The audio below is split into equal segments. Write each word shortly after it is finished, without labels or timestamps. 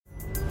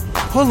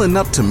Pulling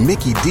up to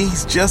Mickey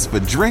D's just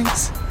for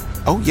drinks?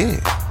 Oh yeah,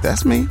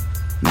 that's me.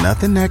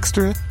 Nothing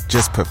extra,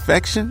 just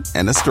perfection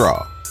and a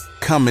straw.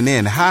 Coming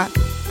in hot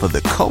for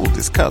the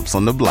coldest cups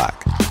on the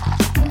block.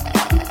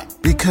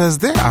 Because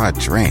there are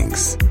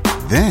drinks.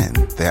 Then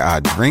there are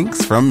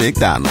drinks from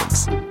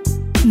McDonald's.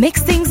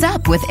 Mix things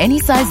up with any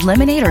size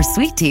lemonade or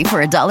sweet tea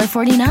for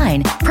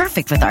 $1.49.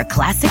 Perfect with our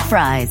classic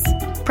fries.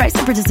 Price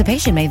and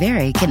participation may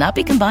vary. Cannot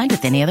be combined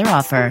with any other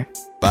offer.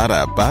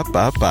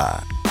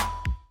 Ba-da-ba-ba-ba.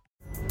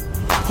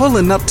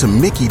 Pulling up to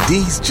Mickey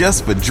D's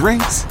just for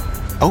drinks?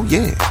 Oh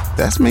yeah,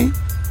 that's me.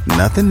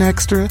 Nothing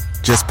extra,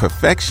 just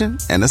perfection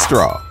and a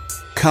straw.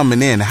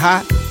 Coming in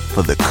hot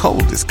for the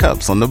coldest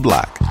cups on the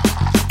block.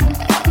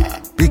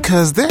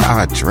 Because there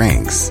are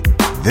drinks.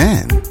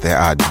 Then there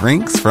are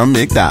drinks from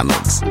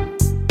McDonald's.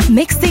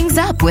 Mix things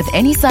up with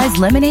any size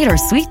lemonade or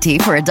sweet tea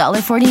for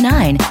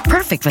 $1.49.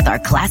 Perfect with our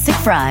classic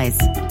fries.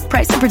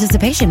 Price and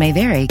participation may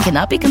vary.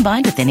 Cannot be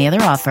combined with any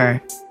other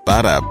offer.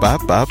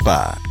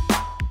 Ba-da-ba-ba-ba.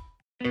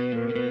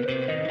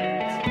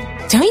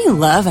 Don't you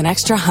love an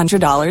extra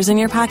 $100 in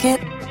your pocket?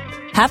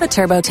 Have a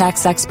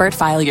TurboTax expert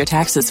file your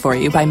taxes for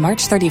you by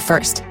March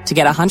 31st to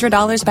get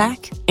 $100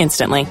 back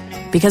instantly.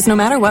 Because no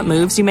matter what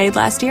moves you made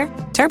last year,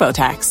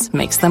 TurboTax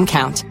makes them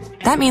count.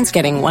 That means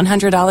getting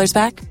 $100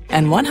 back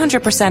and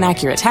 100%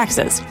 accurate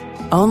taxes,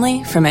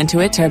 only from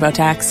Intuit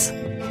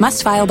TurboTax.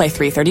 Must file by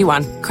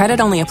 3/31. Credit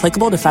only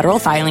applicable to federal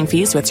filing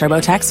fees with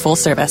TurboTax full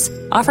service.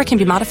 Offer can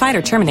be modified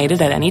or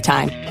terminated at any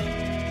time.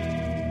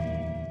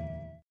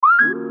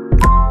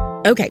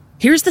 Okay,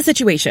 here's the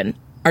situation.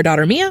 Our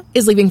daughter Mia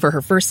is leaving for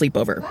her first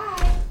sleepover.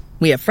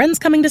 We have friends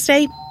coming to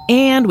stay,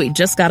 and we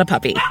just got a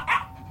puppy.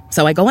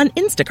 So I go on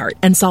Instacart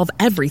and solve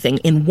everything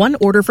in one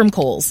order from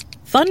Kohl's.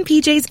 Fun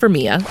PJs for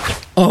Mia.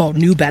 Oh,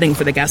 new bedding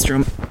for the guest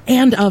room.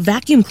 And a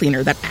vacuum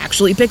cleaner that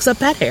actually picks up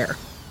pet hair.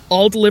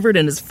 All delivered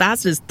in as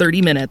fast as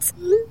 30 minutes.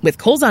 With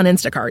Kohl's on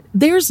Instacart,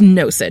 there's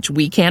no such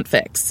we can't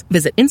fix.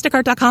 Visit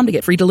instacart.com to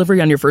get free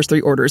delivery on your first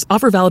 3 orders.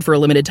 Offer valid for a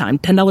limited time.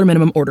 $10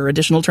 minimum order.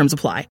 Additional terms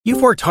apply.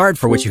 You've worked hard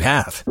for what you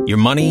have. Your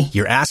money,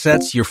 your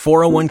assets, your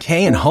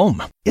 401k, and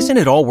home. Isn't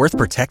it all worth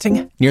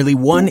protecting? Nearly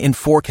 1 in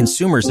 4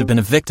 consumers have been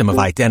a victim of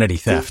identity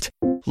theft.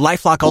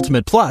 LifeLock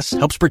Ultimate Plus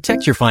helps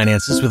protect your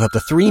finances with up to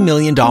 $3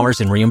 million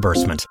in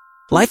reimbursement.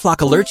 LifeLock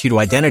alerts you to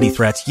identity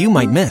threats you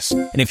might miss.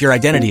 And if your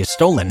identity is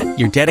stolen,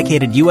 your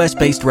dedicated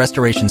U.S.-based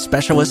restoration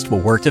specialist will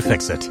work to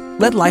fix it.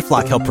 Let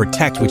LifeLock help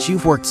protect what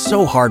you've worked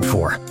so hard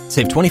for.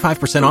 Save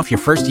 25% off your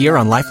first year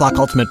on LifeLock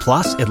Ultimate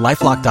Plus at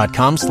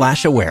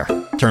LifeLock.com/aware.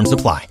 Terms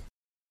apply.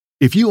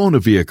 If you own a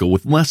vehicle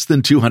with less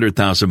than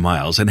 200,000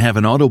 miles and have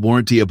an auto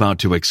warranty about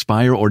to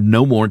expire or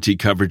no warranty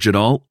coverage at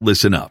all,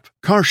 listen up.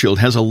 CarShield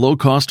has a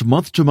low-cost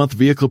month-to-month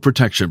vehicle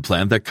protection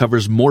plan that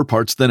covers more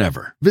parts than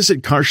ever.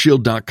 Visit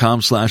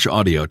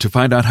carshield.com/audio to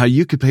find out how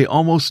you could pay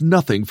almost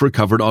nothing for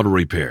covered auto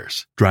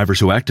repairs. Drivers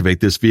who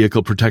activate this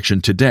vehicle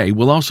protection today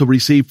will also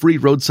receive free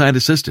roadside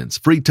assistance,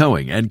 free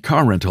towing, and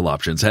car rental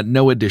options at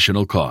no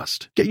additional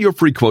cost. Get your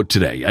free quote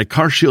today at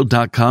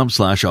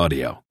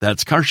carshield.com/audio.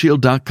 That's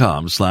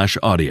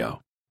carshield.com/audio.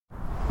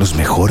 Los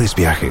mejores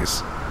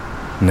viajes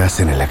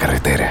nacen en la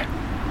carretera,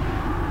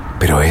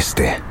 pero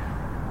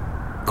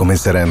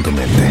comenzará en tu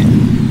mente.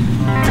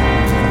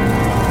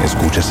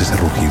 ¿Escuchas ese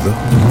rugido?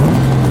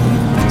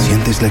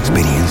 ¿Sientes la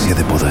experiencia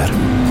de poder?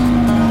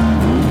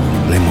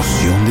 ¿La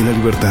emoción de la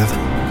libertad?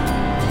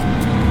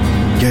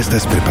 Ya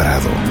estás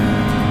preparado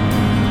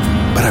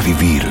para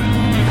vivir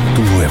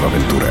tu nueva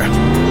aventura.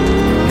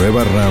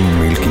 Nueva RAM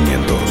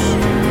 1500.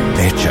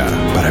 Hecha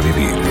para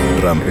vivir.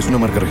 RAM es una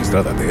marca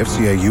registrada de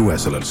FCA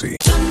US LLC.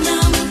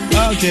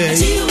 Okay.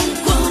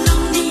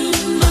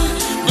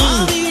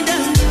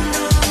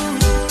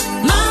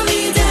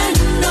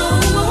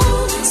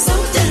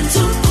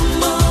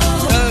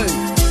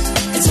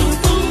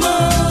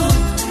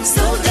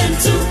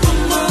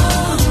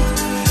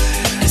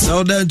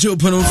 So then to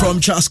open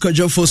from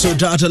Sarkodie for so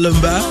data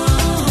lumber.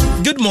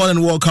 Good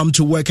morning, welcome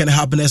to Work and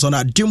Happiness on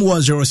Adum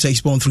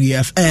 106.3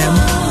 FM.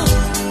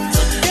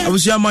 I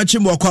was your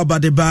matching walk up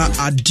at the bar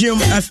at Adum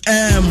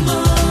FM.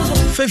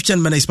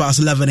 15 minutes past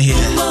 11 here.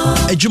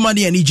 A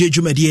Jumadi and EJ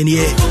Jumadi and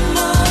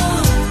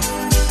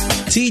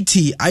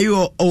TT,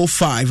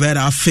 IO05 and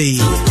Afe,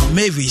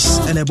 Mavis,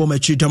 and a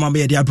Bomechu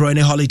Tomami, their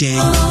brony holiday.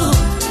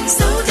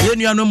 You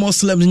know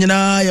Muslims, you know,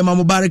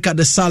 Yamamu Baraka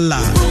de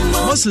Salah.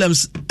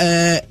 Muslims,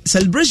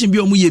 celebration be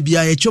omuye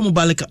biya e chomo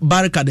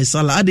baraka de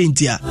Salah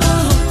adentia.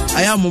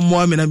 I am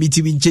Muhammad and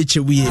BTV Cheche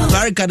we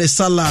baraka de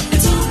Salah.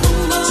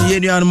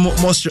 Yenian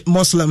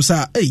Muslims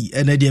are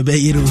and a dear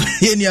Bayiru.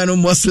 Yenian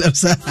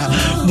Muslims are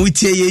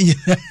Mutie.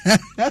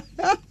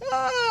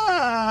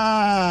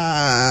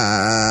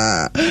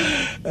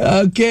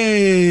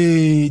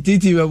 Okay,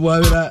 Titi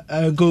Wabara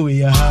go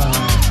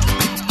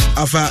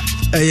Afa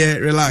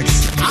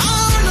relax.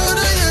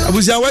 I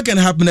was at Work and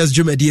Happiness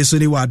Jumedi so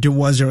they were doing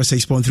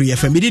 106.3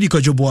 FM. Did you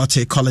could you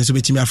boate Collins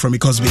with me from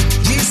Cosby?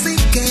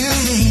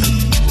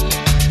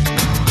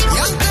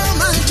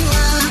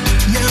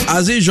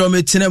 As usual,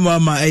 me tinema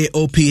ma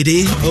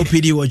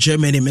OPD was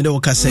Germany, me no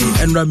ka say,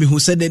 and Rami who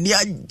said, "Ni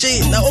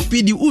aje na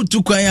OPD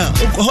utu kwaya,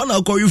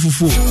 okohona okoyu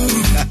fufu."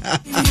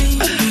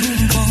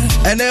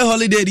 And then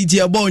holiday di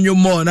tia bon you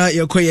more na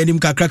ye koye nim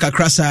kakra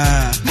kakra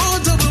sa.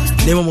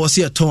 Nemo mo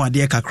see a ton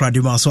ade kakra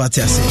di ma so ate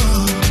ase.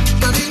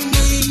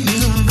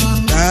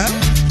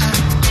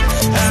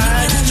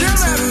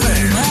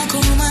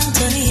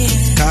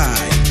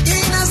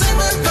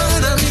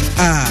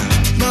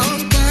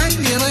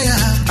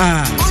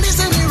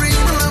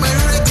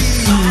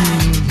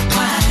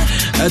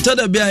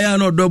 Tada bia ya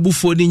no dobu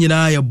foni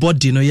nyina ya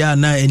body no ya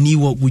na ani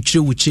wo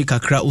wuchire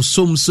kakra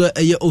osom so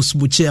eye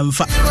osmuche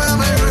emfa.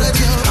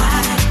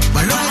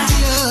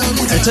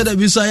 Tada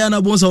bi so ya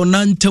na bon so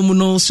nantem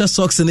no sha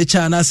socks ne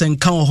cha na sen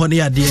kan ho ne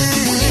ade.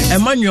 E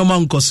manwoma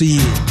nkoso yi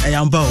e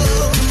yamba o.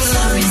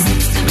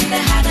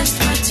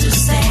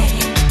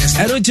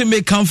 I don't to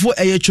make comfort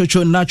a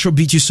chocho natural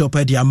beauty soap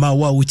at the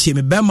amawa with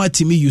me bema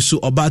timi yusu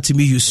or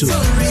batimi yusu.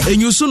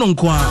 And you soon on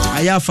kwa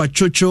ayafa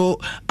chocho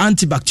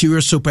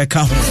antibacterial soap a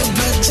count.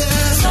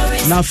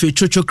 Now for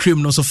chocho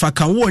cream no so fa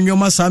can warn your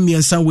masami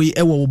and some way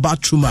ever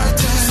batruma.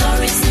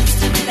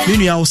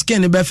 Mini our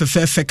skin be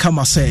fe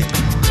kama say.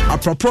 A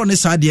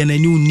proponis idea and a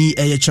new knee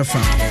a chafa.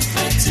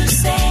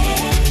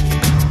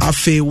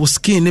 Afe wo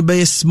skin ne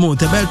be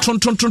smooth e be tron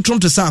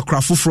to sa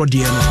crafo for the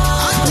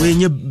no we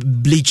nye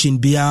bleaching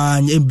bia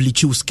nye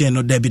bleach your skin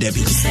no debi e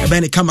be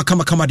ne kama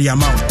the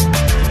amount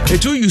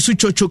it you use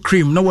chocho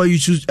cream now you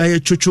use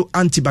chocho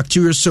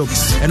antibacterial soap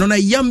and on a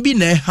yambi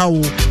na how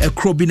a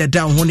crop in a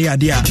down ho ne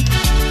ade a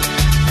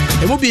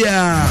e mo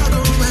bia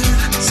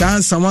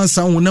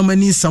someone na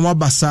mani sama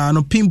basa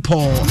no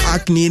pimple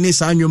acne ne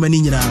sa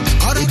anwomani nyina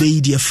e be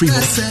yi free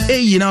ho e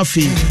yi na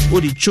fe o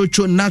di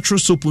chocho natural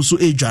soap so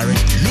e dware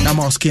na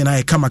ma skin na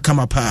e kama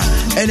pa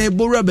and e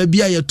bora ba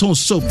bia ye ton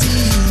soap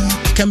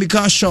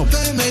chemical shop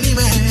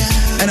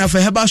and if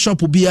a herbal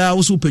shop bia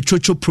also pe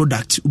chocho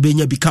product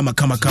ubenya bi kama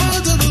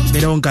be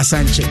don ka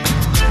sanche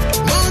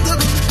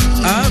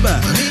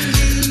aba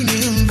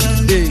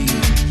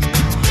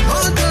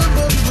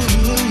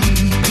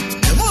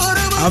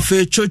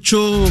afe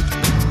chocho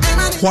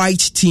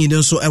white tea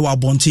no so ewa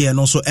bonte and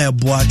also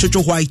airboa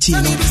chocho white tea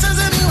no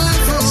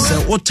so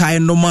what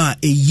time no ma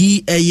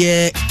eyi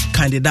eye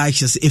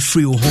candidates e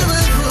free ho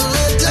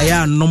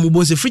aya no mo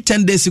bo se free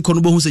 10 days ko no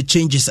bo se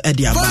changes e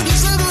dia ba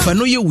fa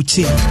no ye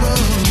wuti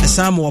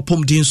asam wo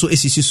pom din so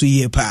esisi so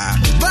ye pa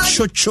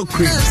chocho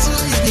cream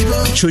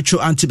chocho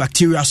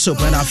antibacterial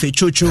soap and afe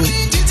chocho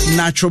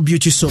natural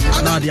beauty soap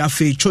na dia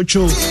afe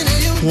chocho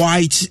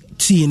white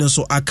tea no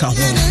so aka ho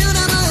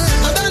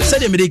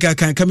said America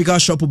can chemical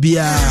shop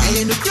bia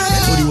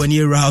odi one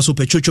year house op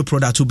chocho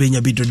product to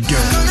benya bi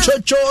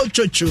chocho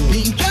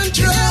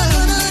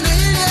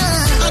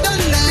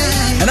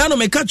and I no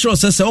make catch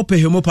us say op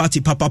homo party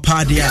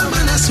papa dia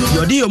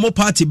your di homo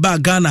party ba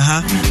Ghana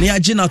ha na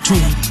agina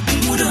tum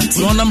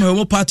no nam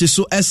homo party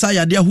so esa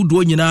yade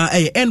ahodo nyina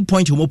end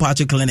point homo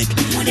party clinic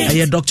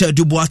Dr.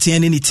 Dubois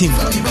and any team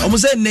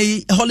almost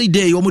say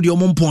holiday omo di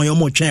omo mpon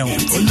omo twen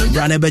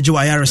run ebeje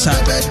wa yaresa.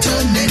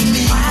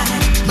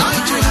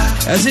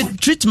 As it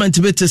treatment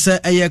better say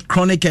a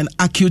chronic and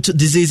acute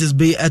diseases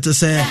be at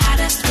say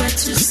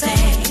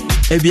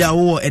ebia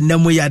wo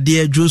enemo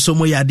yade adwunso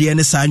mo yade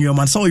ne sanyo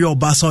man so your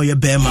bass or your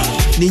bema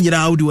ni nyira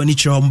awdu ani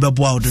chiro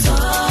mbebo awdu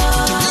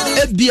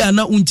ebia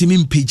na untimi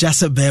mpija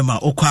se bema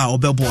okwa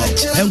obebo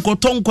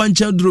enkoto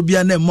nkwancha duro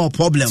bia na more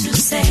problem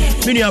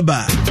mini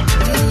aba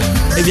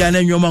ebia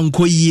na nyoma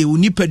nkoyie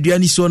unipadua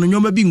ni so no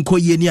nyoma bi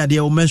nkoyie ni ade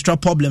o menstrual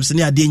problems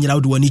ni ade nyira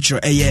awdu ani chiro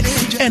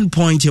end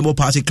point hemo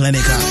party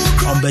clinic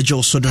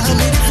Bejo so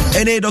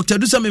and Dr.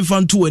 Dusam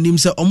Infantu and him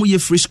say omo ye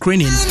free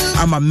screening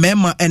ama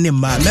mema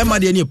mema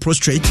de any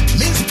prostrate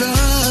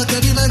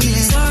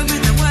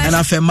and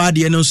afa ma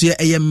de no so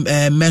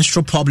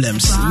menstrual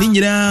problems ni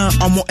nyina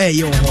omo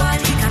ye ho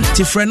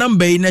ti frɛ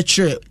number na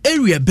kyerɛ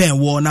area ben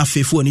wo na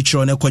afefo ni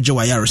kyerɛ na kɔgye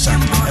wa yaresa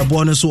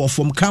ebo no so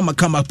from kama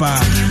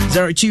pa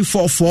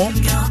 0244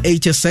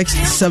 86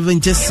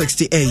 70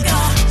 68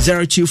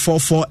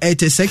 0244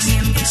 86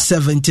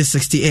 70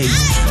 68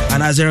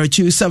 and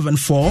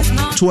 0274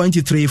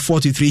 23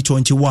 43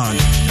 21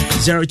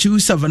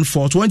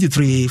 0274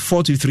 23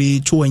 43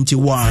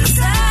 21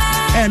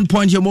 and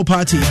point your more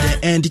party the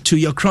end to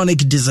your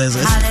chronic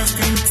diseases.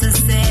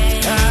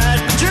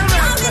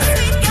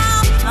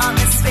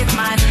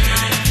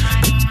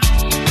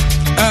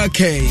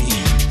 Okay.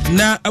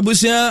 Now,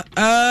 Abusia,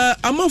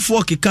 I'm a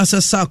for Kikasa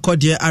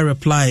Sarkodie. I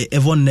reply,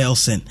 Yvonne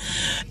Nelson.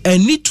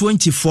 And need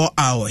 24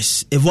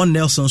 hours. Yvonne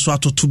Nelson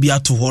swato to be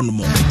at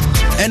home.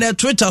 And at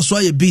Twitter, so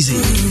you're busy.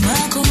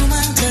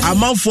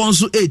 I'm out for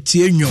 8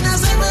 years.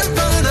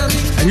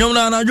 And you're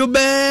not your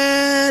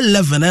bed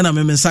 11, and I'm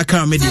in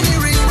Saka Media.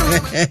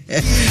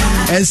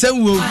 And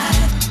some will.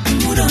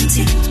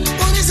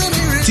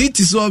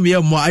 Titi saw me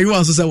more. I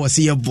also say, was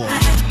here, boy.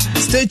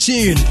 Stay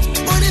tuned.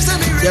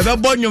 Ya be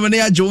bon nyom na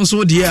ya Jones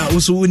so dia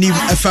also uni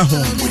afa ho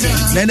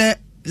nene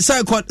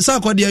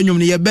Sarkodie nyom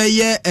na ya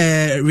be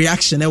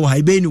reaction e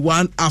wa be ni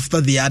one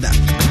after the other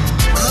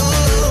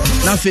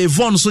na fe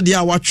Yvonne so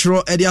dia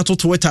watro e dia to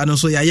Twitter no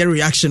so ya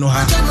reaction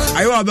ha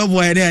ayo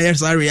abebo e dia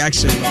yes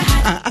reaction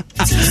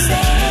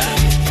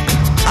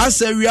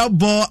asa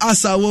wiabo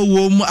asa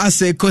wowom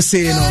asa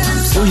kose no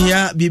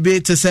ohia bibe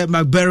to say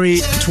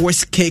McBerry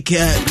twist cake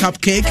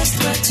cupcake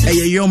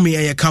e yummy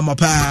e come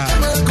up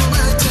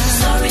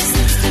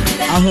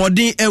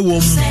ahodin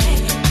ewom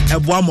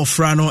eboa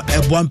mofra no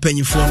eboa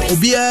mpanyifo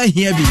obia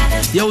hia bi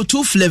ye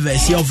two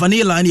flavors ye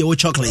vanilla and ye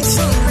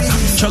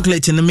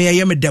chocolate in me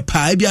ye me de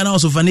pie bia na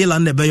also vanilla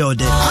and be your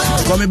de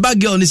come back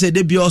girl ni say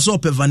de bi also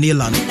up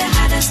vanilla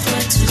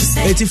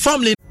it's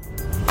family.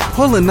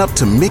 Pulling up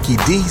to Mickey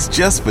D's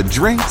just for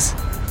drinks?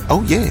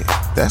 Oh yeah,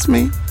 that's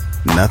me.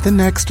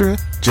 Nothing extra,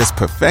 just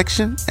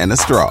perfection and a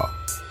straw.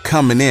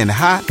 Coming in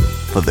hot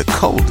for the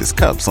coldest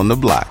cups on the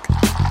block.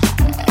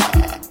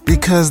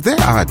 Because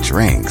there are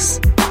drinks.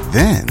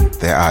 Then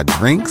there are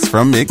drinks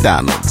from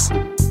McDonald's.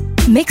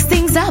 Mix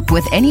things up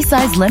with any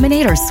size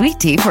lemonade or sweet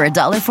tea for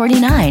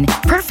 $1.49.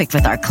 Perfect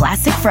with our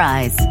classic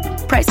fries.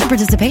 Price and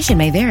participation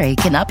may vary.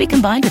 Cannot be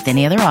combined with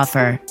any other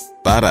offer.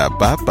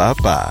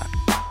 Ba-da-ba-ba-ba.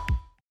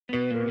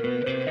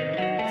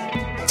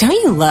 Don't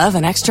you love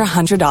an extra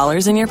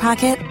 $100 in your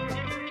pocket?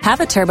 Have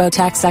a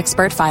TurboTax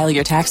expert file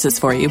your taxes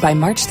for you by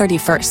March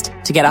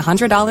 31st to get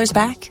 $100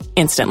 back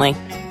instantly.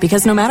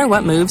 Because no matter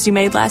what moves you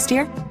made last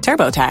year,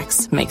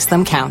 TurboTax makes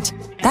them count.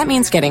 That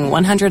means getting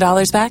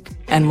 $100 back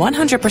and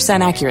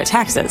 100% accurate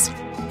taxes,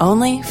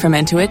 only from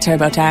Intuit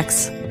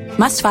TurboTax.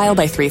 Must file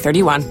by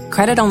 3/31.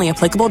 Credit only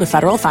applicable to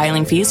federal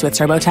filing fees with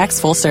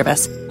TurboTax full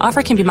service.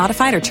 Offer can be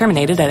modified or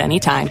terminated at any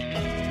time.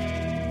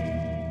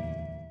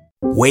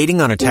 Waiting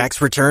on a tax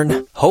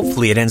return?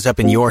 Hopefully it ends up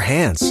in your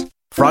hands.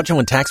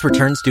 Fraudulent tax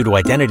returns due to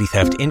identity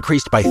theft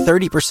increased by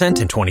 30%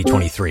 in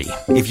 2023.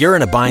 If you're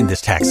in a bind this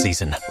tax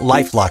season,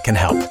 LifeLock can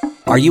help.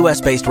 Our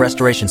U.S.-based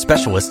restoration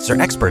specialists are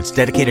experts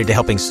dedicated to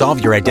helping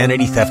solve your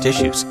identity theft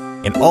issues.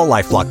 And all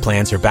LifeLock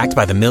plans are backed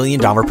by the $1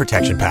 Million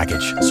Protection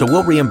Package. So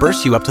we'll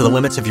reimburse you up to the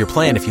limits of your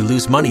plan if you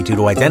lose money due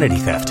to identity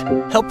theft.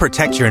 Help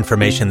protect your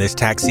information this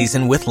tax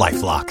season with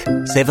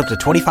LifeLock. Save up to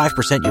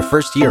 25% your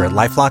first year at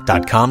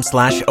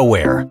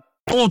LifeLock.com/aware.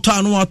 Oh,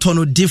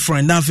 tono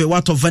different. Now,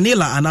 what of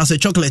vanilla and as a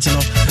chocolate, you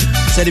know,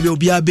 said it will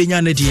be a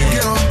binyane dear.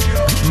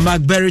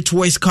 McBerry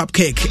twist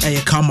cupcake, and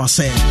you come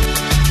say.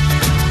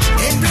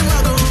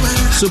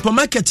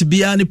 Supermarket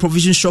be any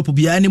provision shop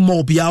be any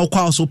more be our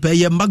also pay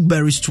your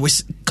McBerry's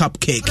twist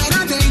cupcake.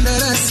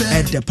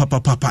 At the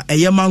papa, a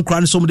young man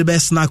crying some of the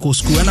best snack or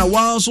school, and I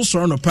was also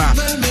surrounded a pa.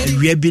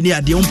 We have been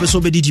at the own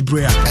person be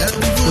brea.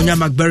 When your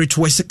McBerry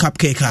twist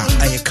cupcake,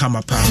 I come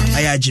up,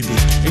 I ajibi.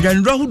 And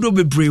then Rahu do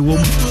be brave.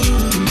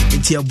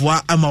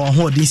 Tiabwa ama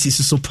waho disi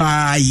so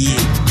pa ye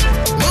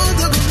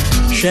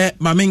she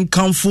mamen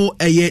kamfo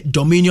eye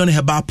Dominion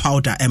herbal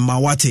powder and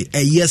mawate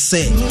eye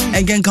say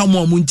engen ka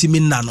mo muntimi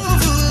nna no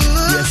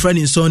ye friend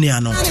insomnia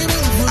no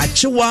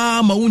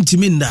achewa ma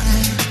muntimi nna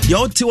ye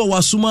oti wa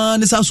wasuma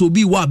ne sa so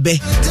bi wa be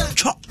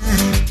cho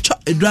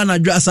edwana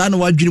dwa sa na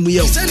wadwini mu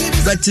ye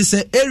but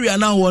say area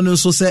na won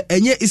so say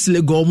enye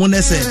islego mo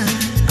ne say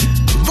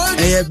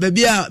eye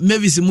baby a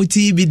mavis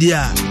muti bi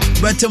dia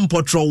betem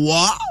potro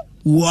wa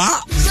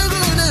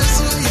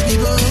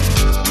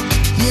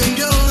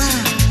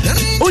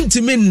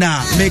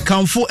Untimina me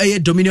kamfo eye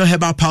Dominion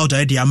herbal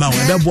powder di ama we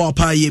bebo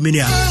pa ye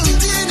menua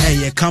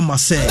eye kama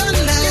se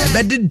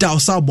be di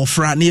dawsa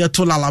bofra ne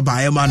to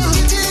lalaba e ma no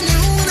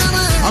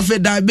afi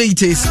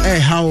diabetes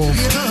how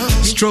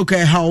stroke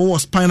how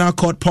spinal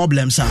cord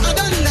problems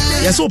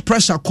yes so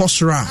pressure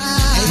cosra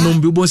no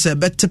mbibo se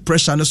better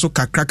pressure ne so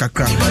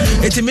kakra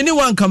eti mini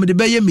wan kam de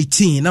be ye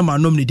meeting na ma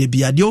nom ne de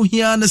bia de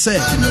ohia ne se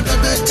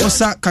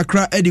osa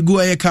kakra edigo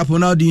eye cap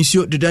na de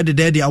nsio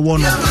de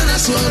awon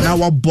na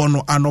wa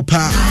bono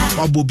anopa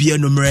wa bobia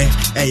numre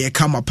eye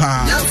kama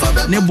pa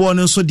ne bo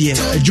no so de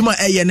adwuma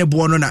eye ne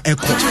bo no na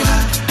eko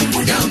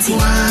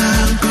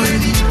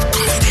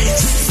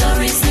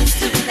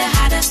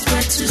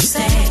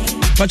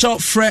Pacho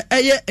Fre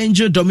Eye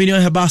Angel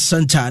Dominion Herbal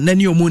Center.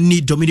 Nani omo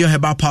need Dominion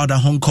Herbal Powder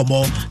Hong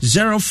Komo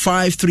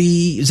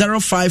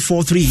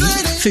 0543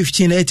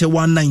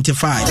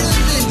 158195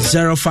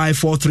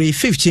 0543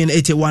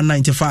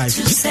 158195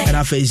 and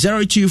I say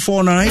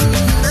 0249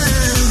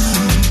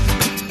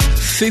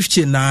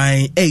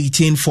 59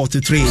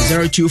 1843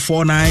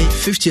 0249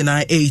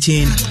 59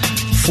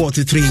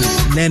 1843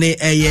 Nene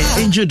Eye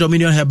Angel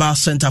Dominion Herbal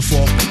Center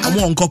for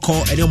Amon Coco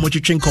and your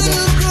Mochichin Komo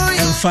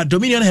and for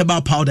Dominion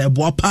Herbal Powder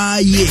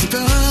Boapa ye.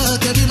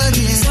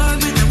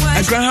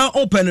 I can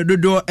open the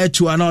door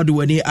to another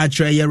when he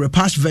actually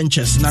repast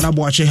ventures Nana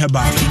Boache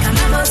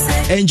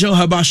Herbal Angel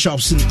Herbal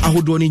Shops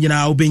Ahudoni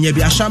now being a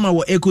Biashama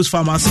or Echoes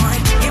Pharmacy.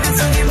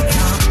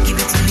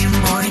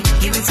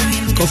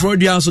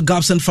 Kofrodians or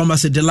Gabson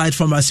Pharmacy, Delight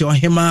Pharmacy or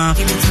Hema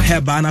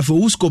Herbana for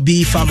Usko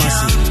B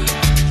Pharmacy.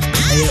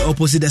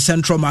 Opposite the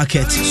Central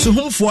Market. So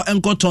home for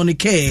Enko Tony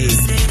K.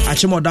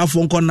 Achimoda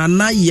Fonko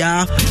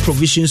Nanaya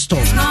Provision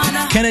Store.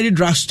 Kennedy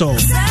Drug Store.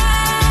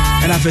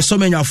 And after so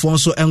many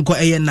Afonso Enko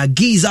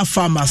Nagiza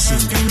Pharmacy.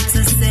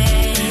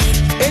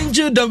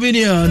 Angel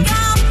Dominion.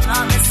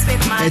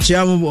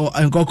 Echiamu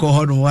and Coco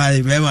Hodon,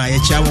 why, Bema,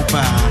 Echiamu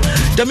Pa.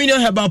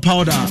 Dominion Herbal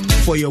Powder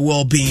for your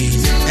well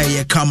being. And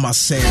you come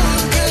myself.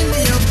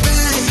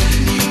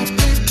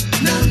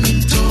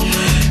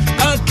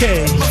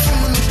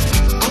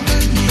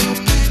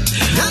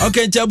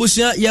 Okay,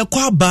 Jabusia, ya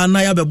kwa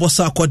bana ya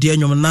bebosa akode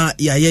enwom na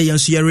ya ye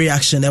yenso ye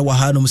reaction e wa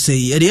hanom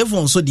sei. E de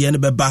Yvonne so de ne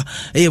beba,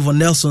 Yvonne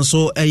Nelson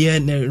so ye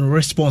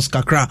response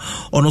kakra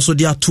ono so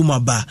de atuma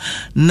ba.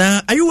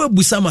 Na ayewa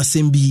busa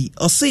masembi,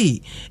 o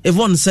say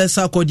Yvonne says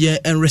Sarkodie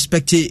and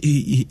respect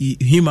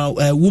human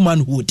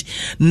womanhood.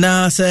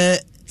 Na say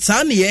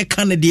sa ne ye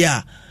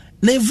Canada.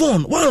 Na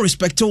Yvonne, one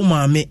respect o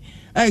maame.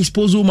 I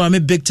expose o maame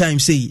big time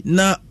say.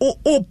 Na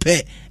o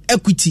pe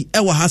equity e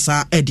wa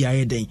hasa e de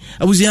ayeden.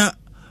 Abusia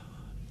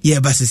yeah,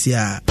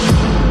 basisia.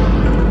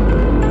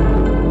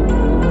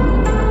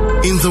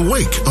 In the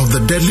wake of the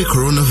deadly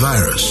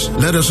coronavirus,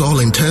 let us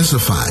all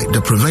intensify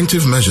the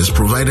preventive measures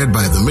provided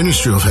by the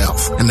Ministry of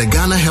Health and the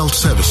Ghana Health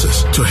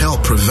Services to help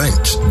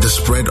prevent the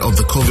spread of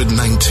the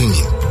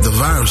COVID-19. The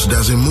virus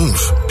doesn't move.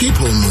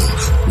 People move.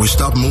 We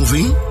stop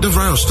moving, the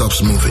virus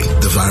stops moving.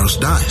 The virus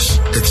dies.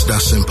 It's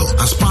that simple.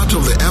 As part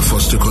of the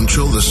efforts to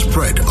control the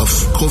spread of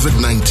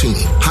COVID-19,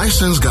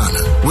 Hisense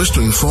Ghana wish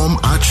to inform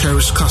our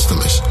cherished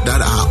customers that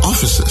our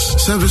offices,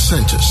 service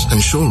centers, and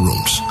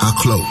showrooms are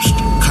closed.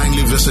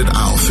 Kindly visit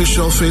our official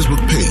Facebook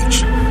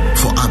page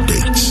for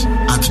updates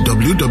at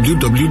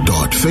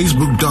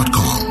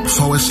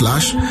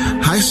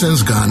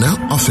www.facebook.com/Hisense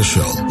Ghana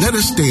official. Let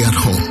us stay at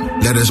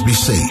home. Let us be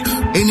safe.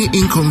 Any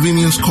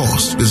inconvenience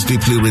caused is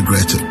deeply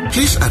regretted.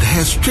 Please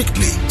adhere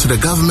strictly to the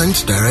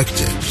government's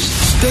directives.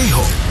 Stay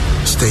home.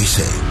 Stay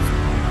safe.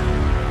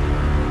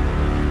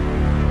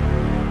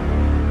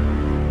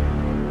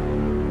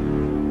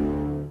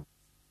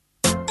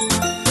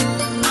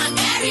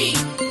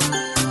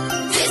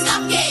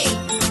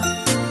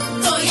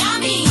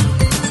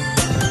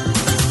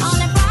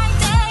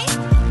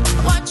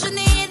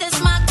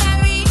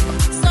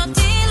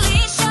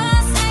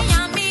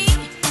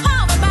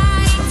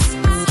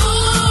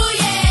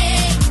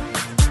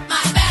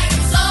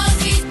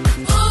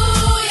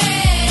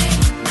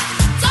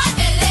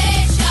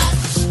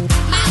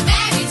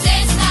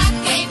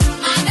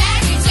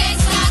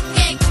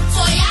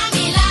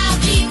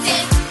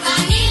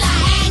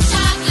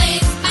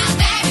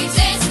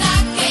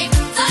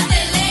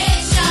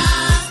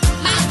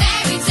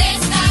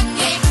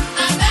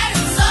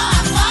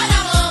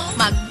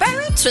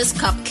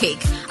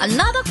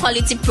 Another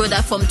quality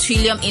product from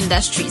Trillium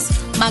Industries.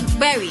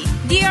 McBerry,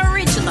 the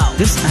original.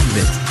 This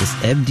advert is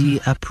FDA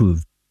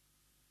approved.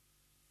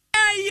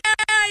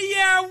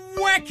 Yeah,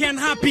 work and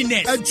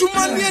happiness. A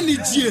Jumania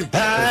Nijie.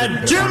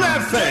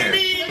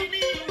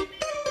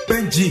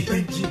 Benji.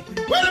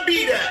 Where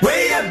be there?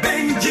 Where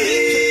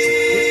Benji?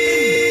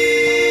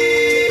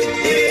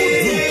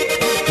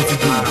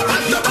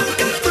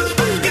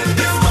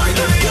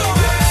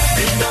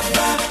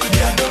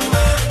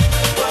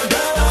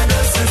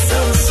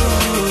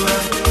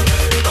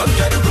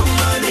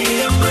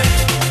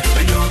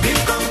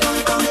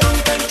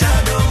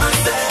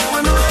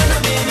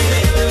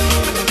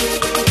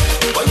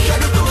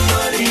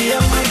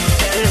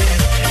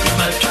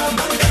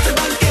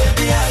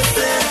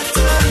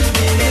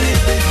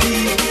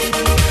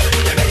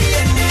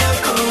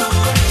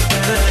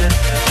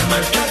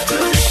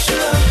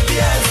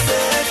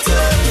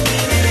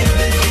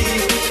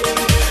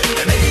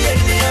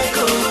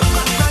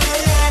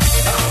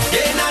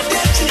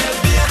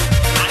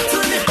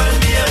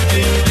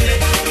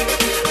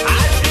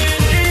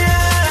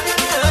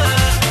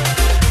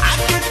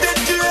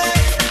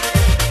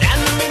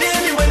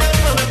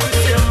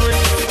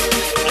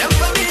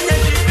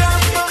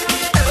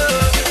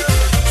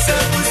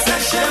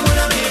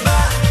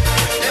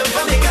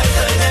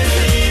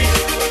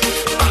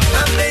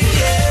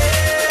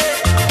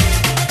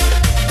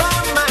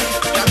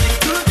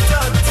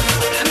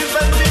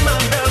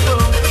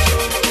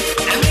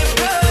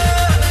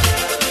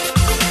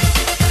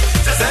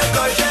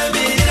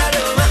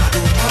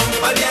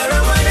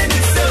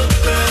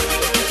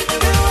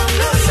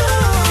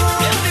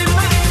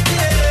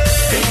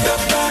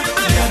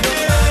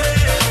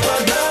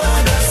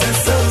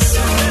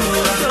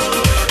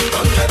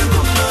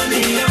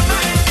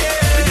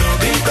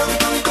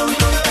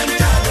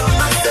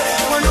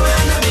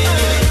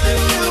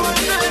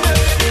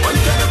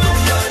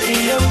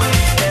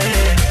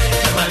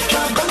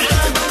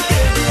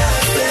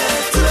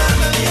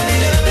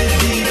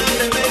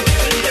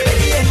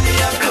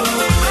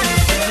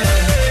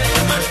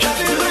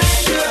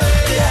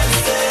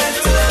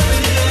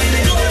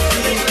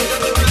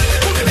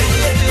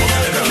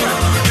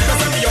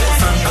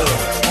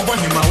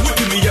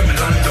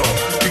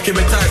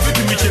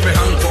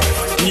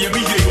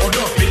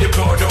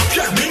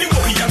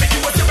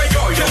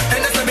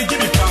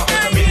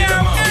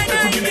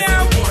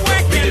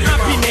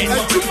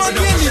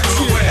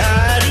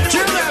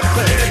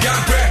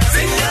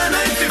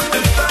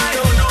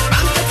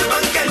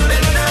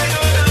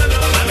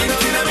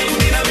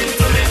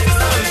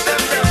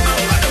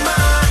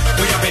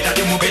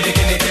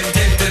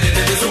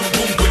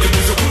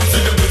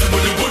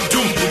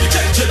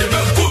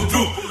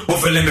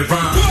 but let me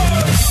rhyme.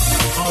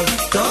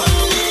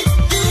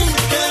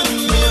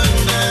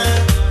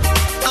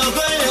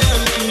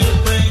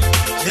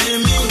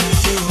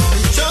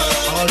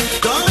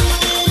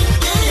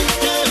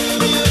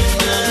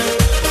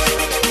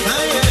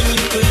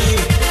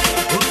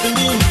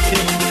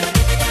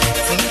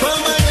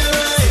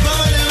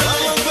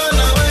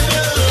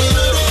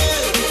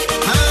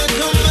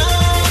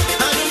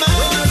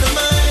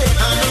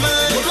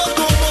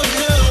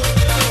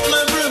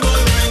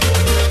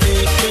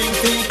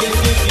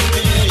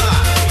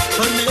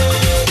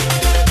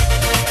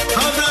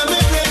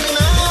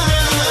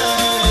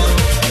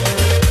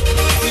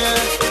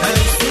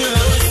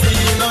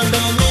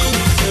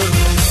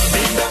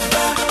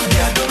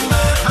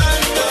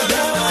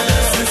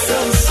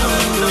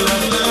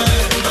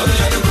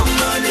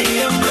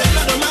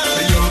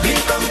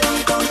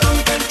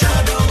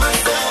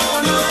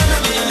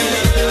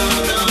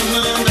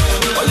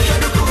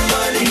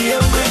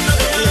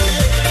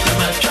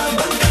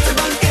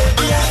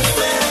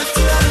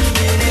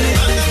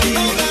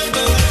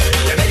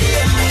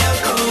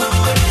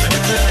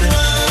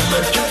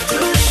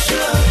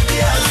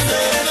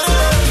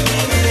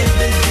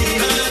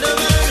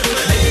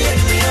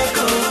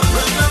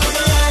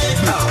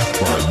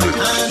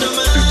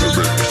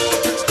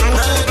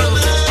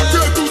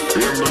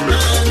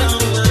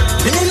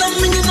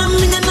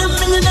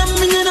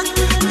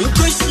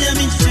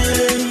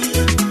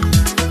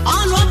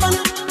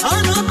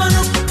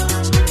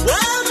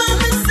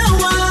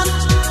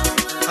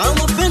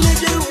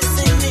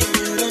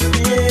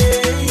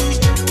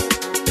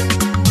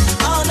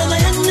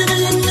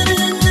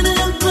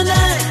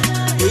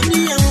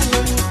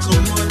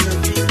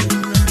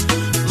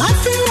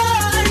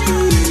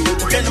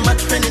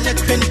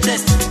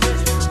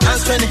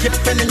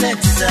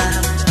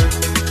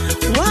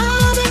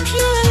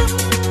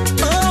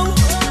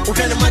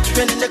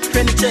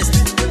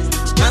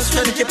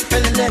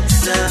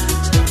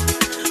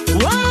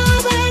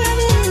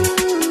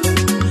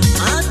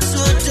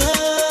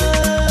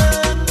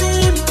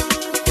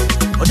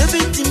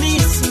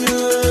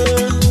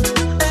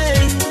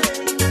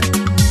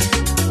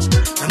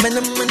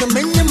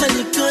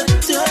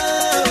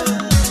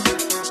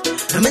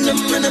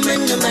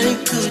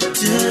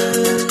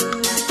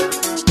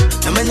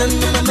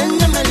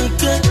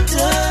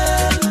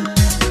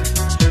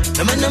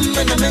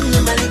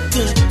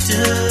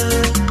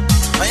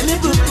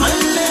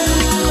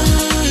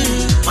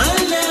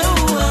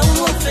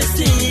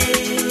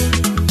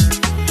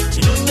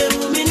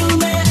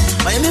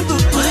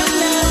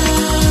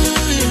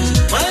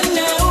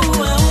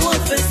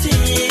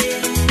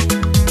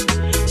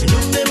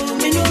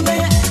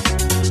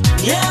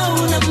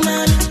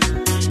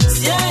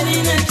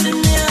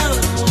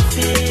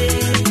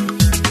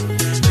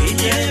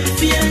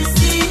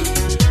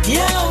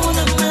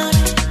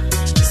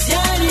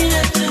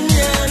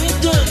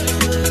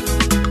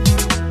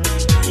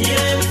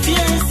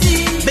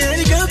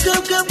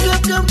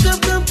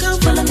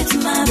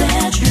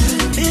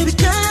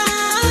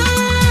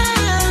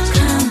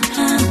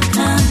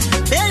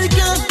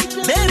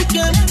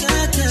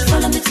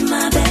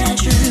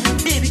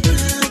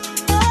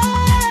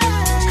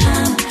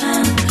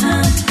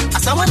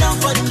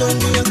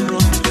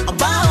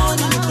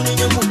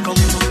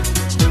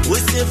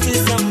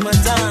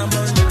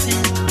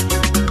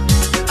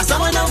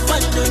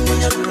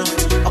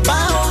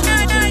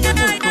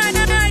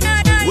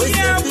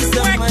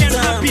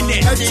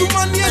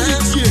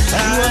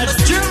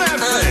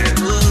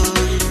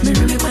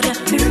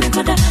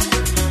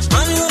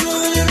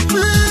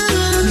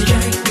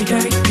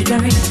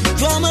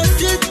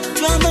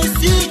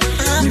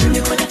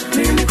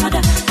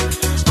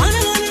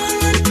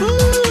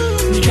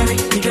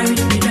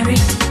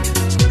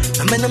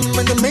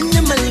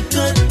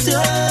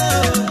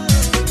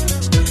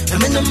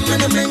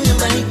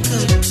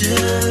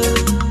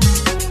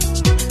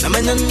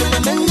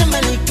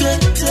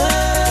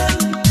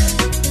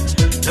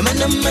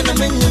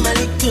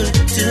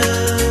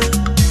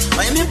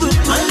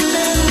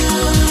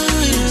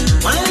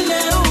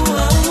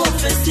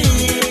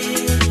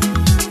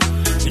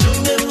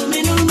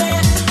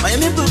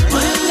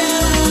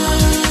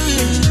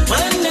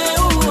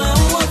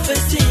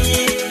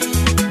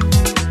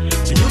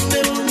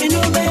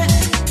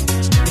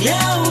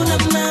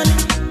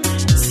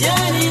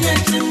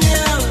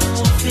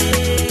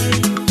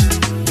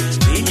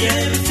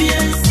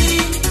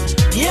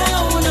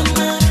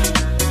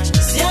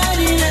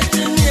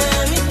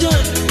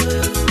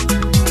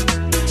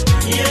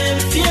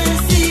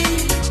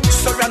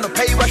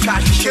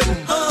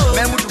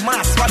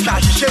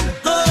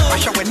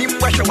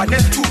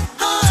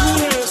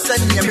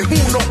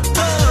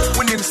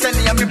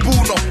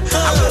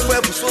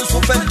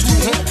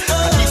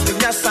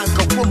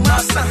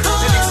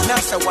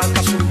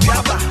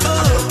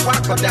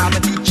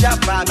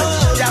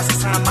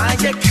 Just time I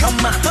get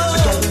come on.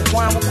 Don't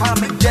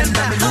want me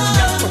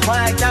then.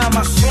 fire,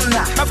 Yama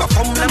Suna, never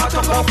from them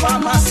to go for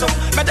my soul.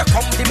 Better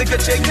come to make a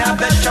change now,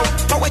 best show.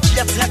 But what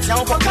you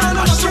tell what kind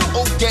of show?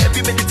 Oh, yeah,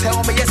 be me to tell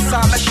me, yes,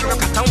 I'm a show. I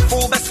can't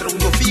fall best through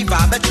your fever,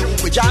 I bet you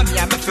with Jamie,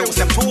 I'm a feel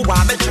some fool,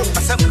 I bet you.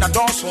 I sent the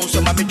door soon,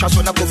 so my trust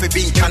on a coffee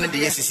bean can in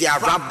the SCC. I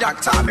rap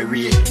that time, I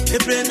read. The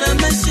brain of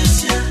my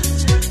sister,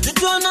 the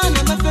tone on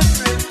my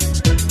favorite.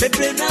 The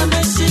brain of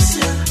my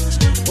sister,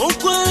 oh,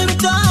 quite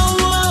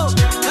down,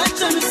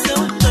 catch me so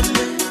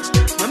dummy.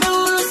 I'm a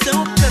so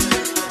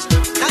dummy,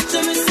 catch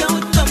me so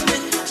dummy.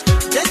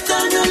 Just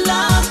turn your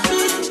love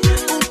me,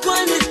 oh,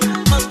 quite it,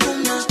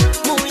 Makuma,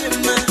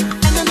 Moyama,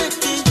 and I'm a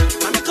kid,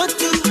 I'm a cut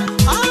you,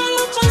 all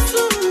of my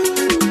soul.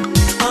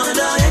 All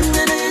the end,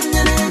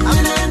 I'm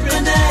an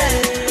every day.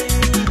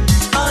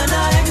 All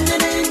the end,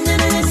 every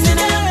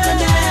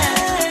day.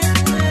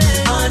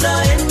 All the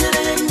end,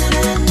 every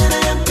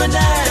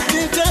day.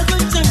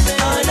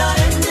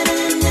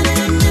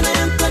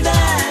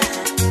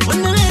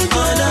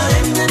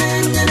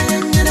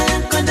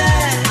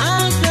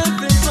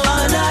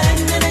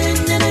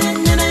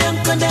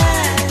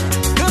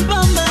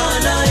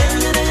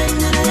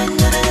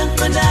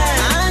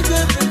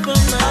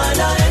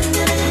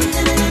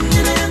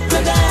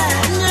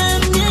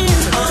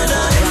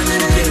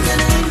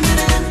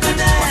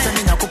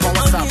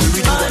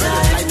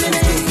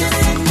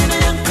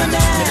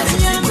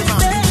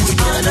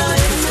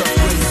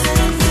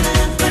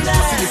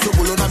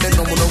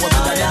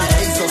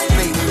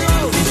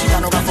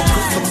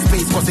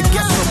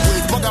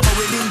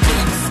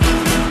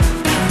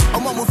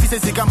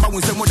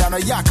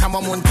 Yeah, come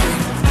on, Monte.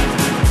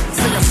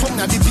 Say your phone,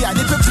 I'll be here. I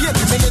need to be a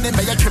million and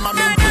make a man.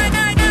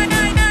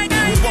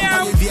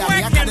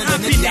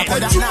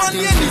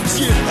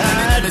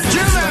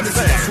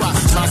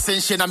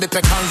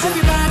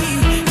 Everybody,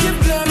 give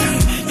glory.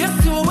 Yes,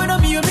 you when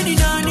I'm your mini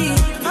nanny.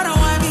 I don't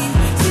want me.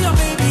 See your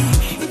baby.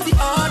 It's the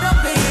other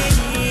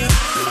baby.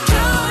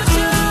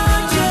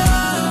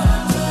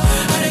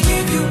 And I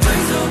give you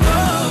praise, oh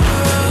God.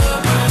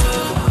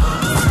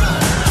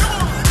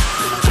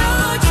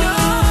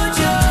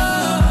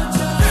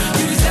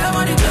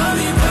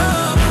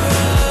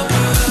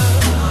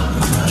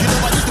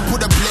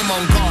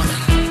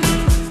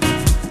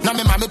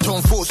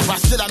 But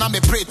still I'm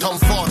a pray Tom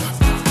Ford.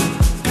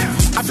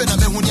 I feel that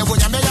when you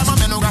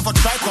man for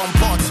try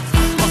comport.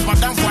 Cause my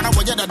damn for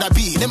what you that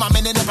be. Then my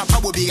men in the papa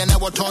will be and I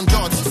will turn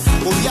George.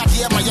 Oh, we are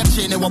here, my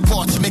chain and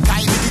port. Make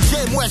I be the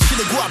chain where she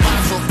go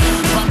about so.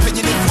 Ramping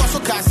in the force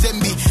of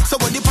Cassembi. So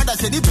when the father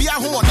said, if you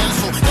are home,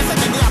 so that's a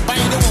day I buy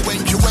the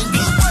when you went.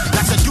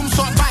 That's a doom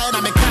sort by and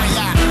I'm a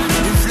kaya.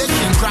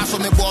 Inflation crash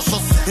on the boss.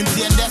 In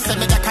the end, there's a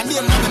mega candy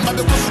and nothing but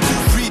the was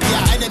free.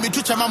 Yeah, enemy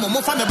to Chamamo,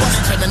 more from the body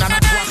chairman and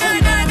and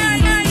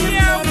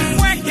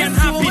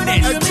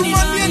happiness.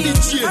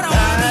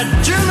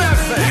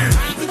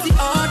 It's the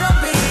other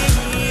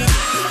baby.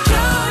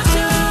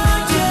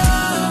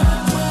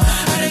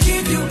 And I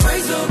give you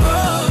praise, oh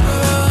God.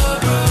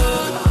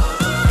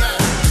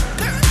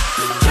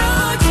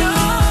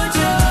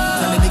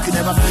 Charlie, you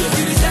never feel.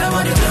 You deserve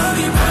what you love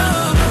me,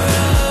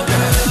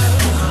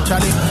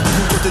 Charlie,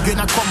 you go to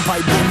Gena come by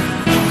boom.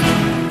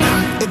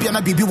 If you're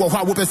not BB,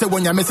 what will say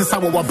when you're Mrs.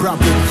 Sawa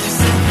Bravo?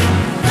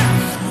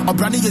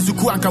 Obrani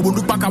Yezuku anka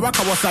wodu paka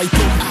waka wasaito.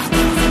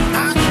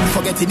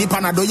 Forget ni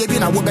panado ye bi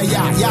na wo be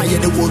ya ye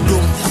de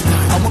wodom.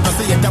 Omo ka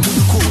say ye da mu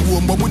ko wo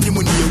mbo mu ni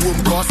mu ni ye wo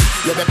mkos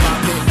ye be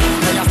pape.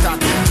 Na ya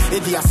start e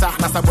di asa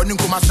na saboni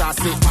nkoma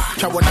sase.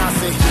 Twa wona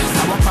se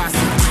awa pass.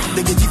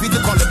 De ge TV de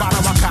call the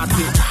bara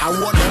wakati. I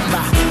want them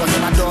back was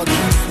my dog.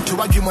 To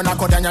wadwimo na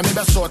kodanya me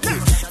be sort.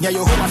 Nya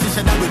yo ho ma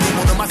se da we ni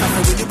mo no masa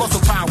se we ni boss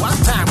of power one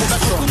time mo be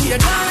sure. Ye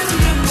dance to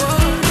the go.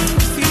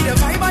 See the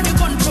vibe and the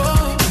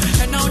control.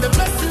 And now the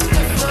blessings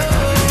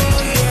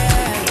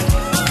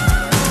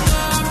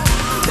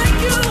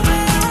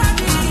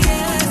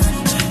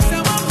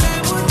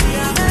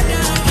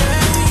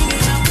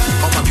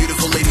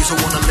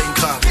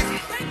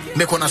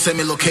make one send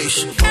me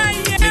location. Me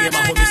and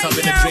my homies have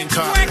been a drink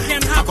car.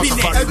 I was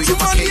safari with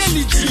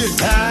vacation.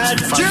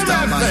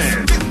 5-star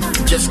man.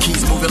 Just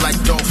keeps moving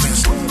like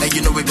dolphins. And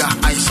you know we got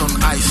ice on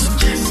ice.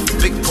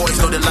 Big boys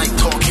know they like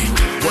talking.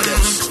 What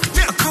else?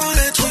 I can't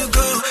let you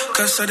go,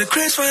 cause of the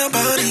craze for your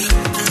body.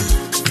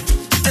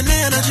 And the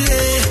energy,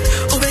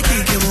 oh, make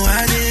it get more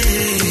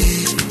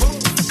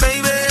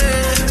baby,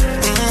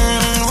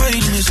 why you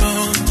do me so?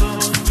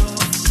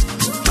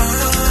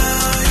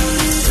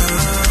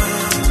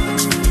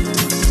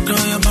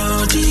 Your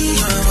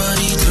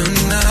body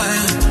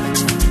tonight.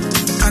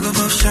 I go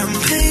pop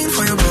champagne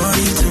for your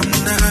body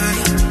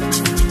tonight.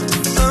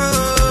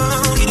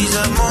 Oh, you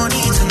deserve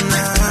money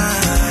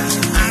tonight.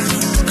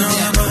 Girl,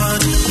 your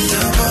body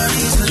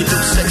tonight. You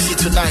look sexy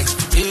tonight.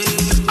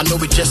 I know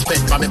we just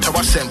met, but I'm in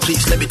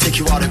please let me take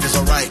you out if it's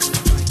alright.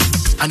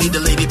 I need a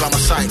lady by my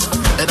side,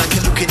 and I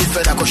can look any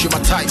further cause you're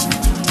my type.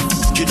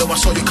 You know I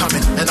saw you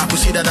coming, and I could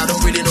see that I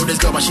don't really know this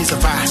girl, but she's a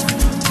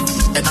vibe.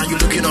 And now you're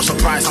looking all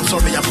surprised. I'm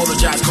sorry, I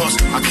apologize, cause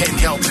I can't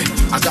help it.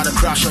 I got a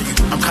crush on you,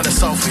 I'm kinda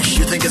selfish.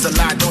 You think it's a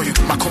lie, don't you?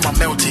 My coma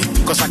melted,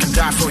 cause I can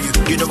die for you.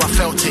 You know I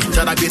felt it,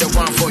 that I be the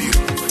one for you.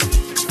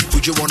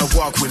 Would you wanna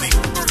walk with me?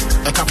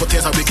 A couple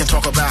things that we can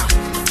talk about.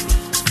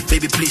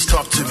 Baby, please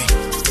talk to me.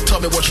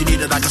 Tell me what you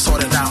need and I can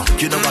sort it out.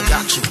 You know I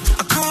got you.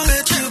 I can't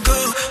let you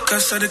go,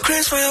 cause of the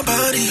craze for your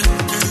body.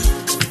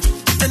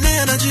 And the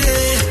energy,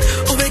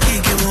 oh, make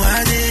it get more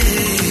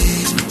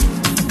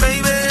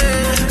baby,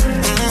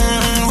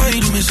 why you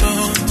do me so?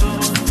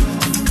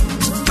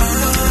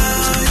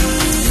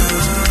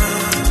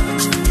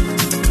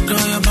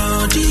 Girl, your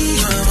body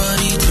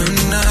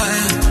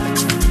tonight.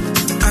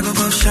 I go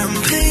pop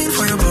champagne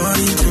for your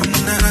body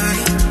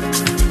tonight.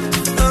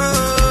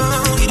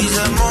 Oh, it is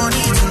a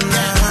morning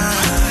tonight.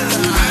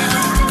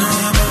 Girl,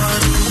 your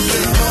body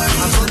tonight.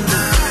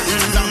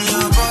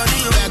 Your body,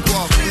 back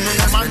walk.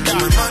 Amanda,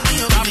 my money,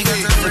 your body,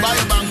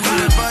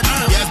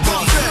 yes,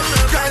 boss.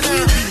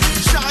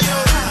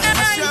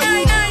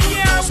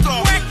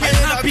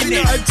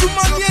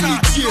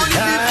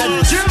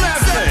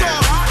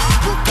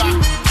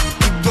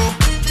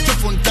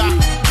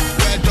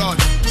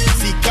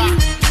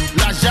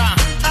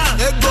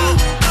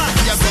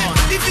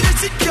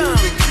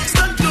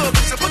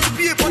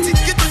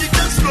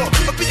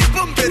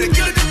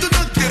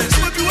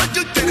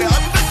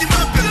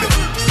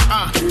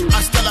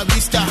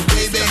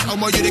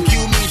 You to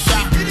kill me,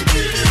 shot.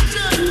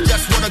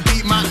 Just wanna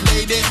beat my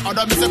lady, or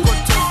the Mr. Good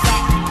to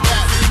fat.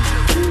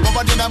 Yeah.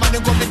 But then I'm gonna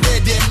go to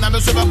bed, I'm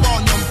a super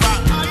born young fat.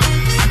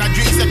 And I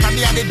drink the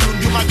candy and the doom,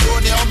 do my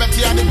journey, I'll bet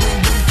you and the boom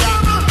boom fat.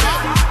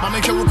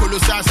 Mama, can we call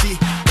sassy?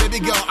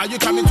 Baby girl, are you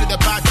coming to the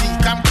party?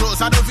 Come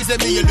close, I don't feel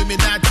me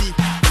Illuminati.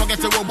 Forget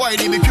the boy,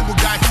 they make you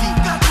Bugatti.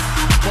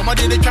 Mama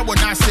did the trouble,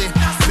 I say.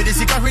 With the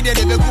secret, they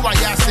never go,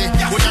 I say.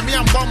 When I'm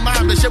young, bomb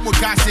man, the shame will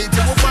cast it. The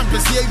one to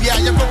see,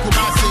 yeah, you're going to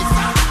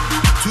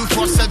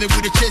 247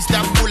 with the chase that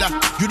bulla.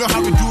 You know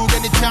how we do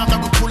anytime that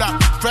we pull up.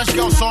 Fresh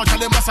girl song,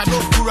 tell them I no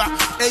pura.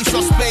 Ace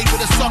of spade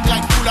with a stock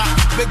like cooler.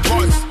 Big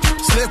boys,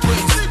 slave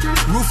queens,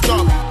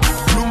 rooftop,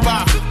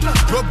 Bloomba,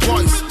 broke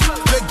boys,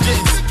 big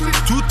jeans,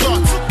 two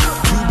thoughts,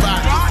 too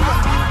bad.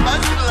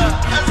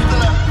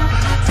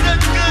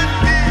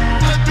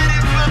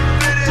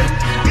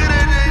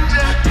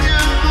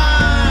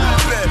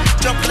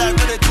 Jump like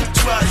when they do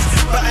twice.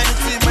 But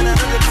anything, man, I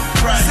know they do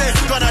price. Say,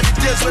 gone are the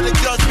days when the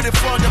girls be the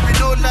phone. They be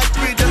no like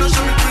green, they don't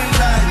show me green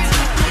light.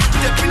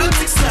 They be no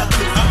tick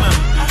circle,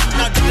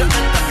 now they don't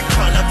end up in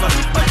carnival.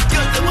 But the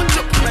girls, they won't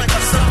jump like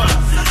a summer.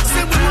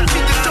 Say, we won't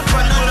keep the jump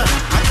another.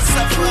 I can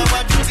suffer for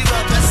our beauty,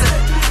 what I say.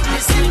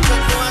 We see the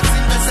jump for our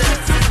team, I say.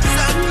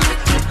 Circle,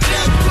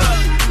 yeah,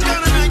 boy.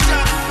 Down on the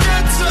job,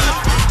 that's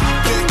up.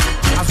 Big,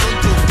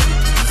 Azonto,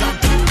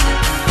 Zampo,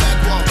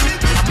 Black Wall,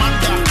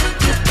 Amanda,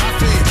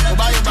 Cafe,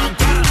 Obayo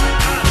Banco.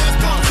 Yes,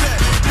 boss.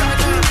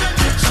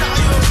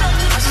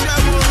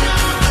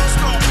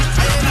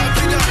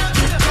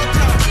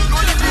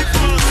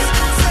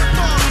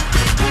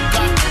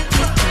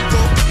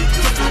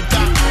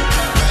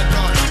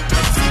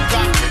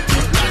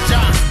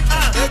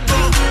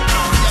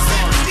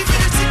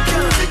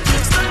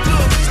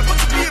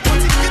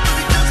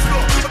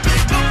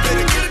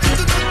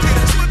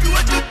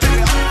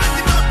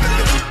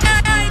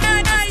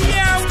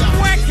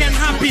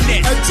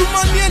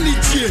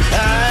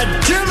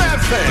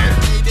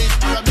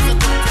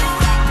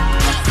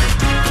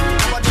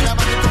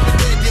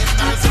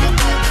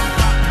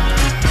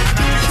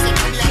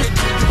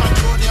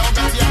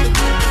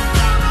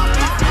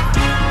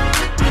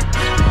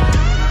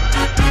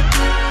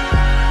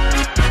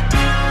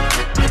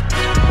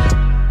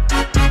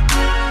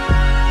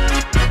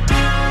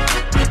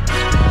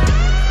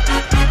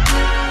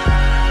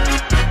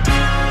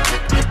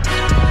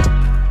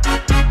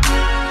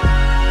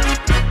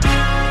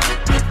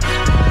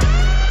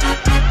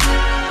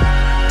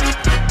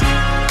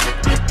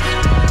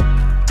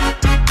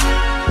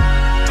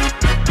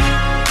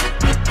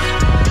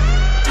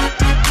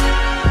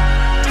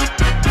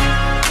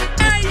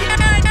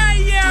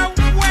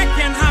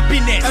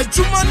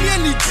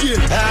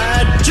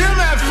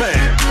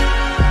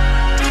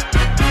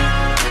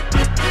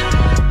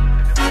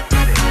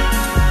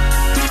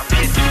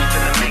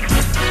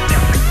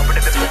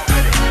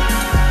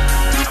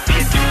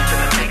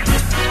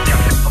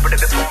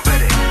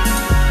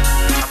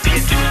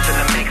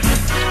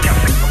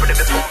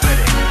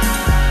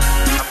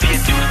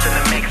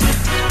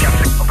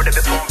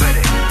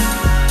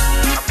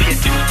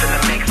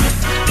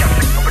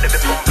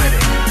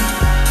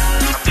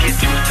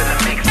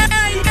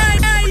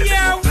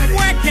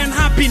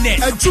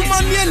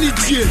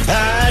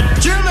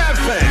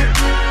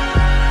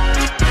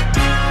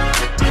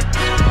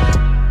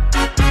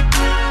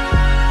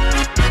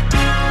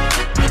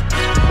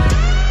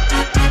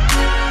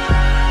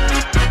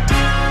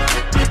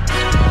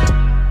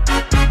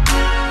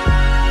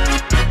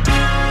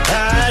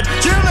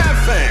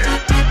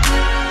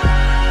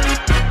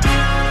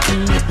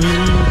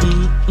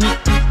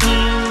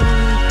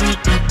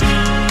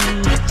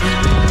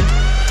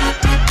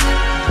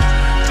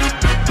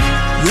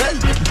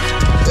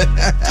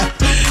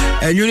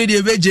 And you need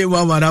a BJ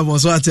one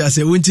was what I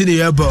say, winter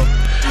the airport.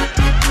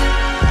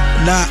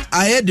 Now,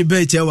 I had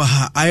debate, I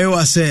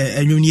was say,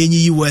 and you need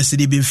US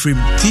to be free.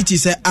 Titi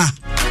said,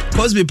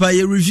 Cosby pa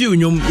ye review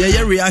nyom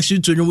ye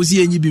reaction to nyom we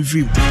see enyi bi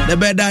film na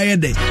be da ye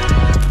de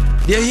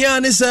de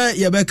here ne say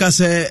ye be ka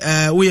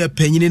say we ye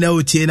panyini na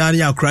otie na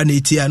anya akra na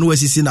etie na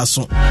wasisi na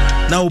so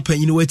na wo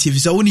panyini we tie fi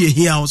say wo ne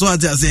here so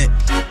ati say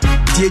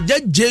tie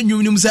jajje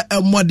nyom nim say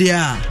emode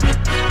a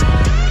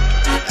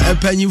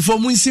panyinfo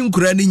munsim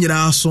kura ni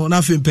nyina so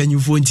na fe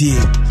panyinfo ntie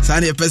sa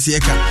na ye pese ye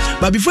ka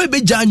but before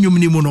be ja nyom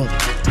ni mu no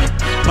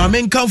ma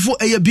men kanfo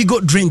eye bigo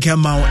drink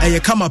amount eye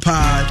kama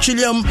pa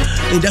Trillium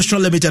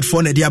Industrial Limited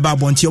for ne dia ba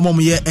bonti omom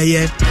ye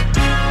eye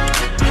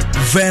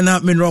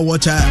Vena mineral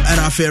water and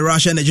a fair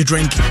Russian energy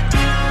drink.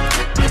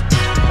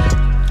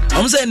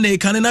 I'm saying ne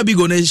kanena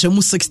bigo ne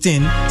shemu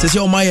 16 says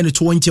your my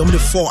 20 on the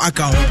 4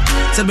 account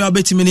said be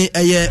bet me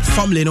eye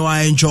family no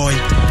I enjoy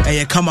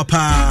eye kama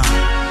pa.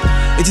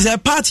 It is a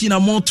party in a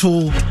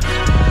moto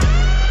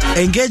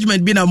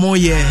engagement been a more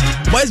year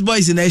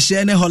boys in a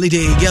share ne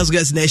holiday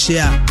girls in a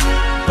share.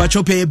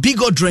 Pachope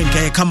bigo drink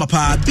come up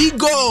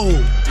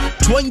bigo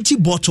 20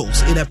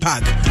 bottles in a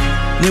pack.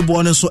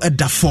 Nebo no so at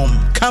the form.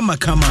 Kama.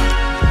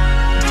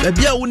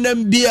 Bia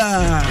wunem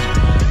bia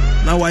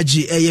na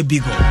waji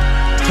bigo.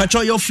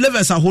 Pacho your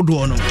flavors are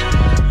hodo no.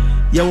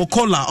 Ya wo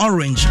cola,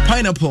 orange,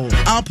 pineapple,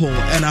 apple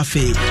and a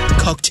fake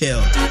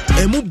cocktail.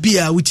 Emu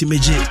bia wuti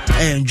meje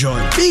enjoy.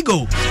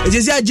 Bigo. It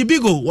is ya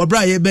bigo wa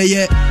bra ye be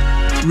ye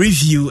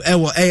review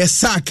ewo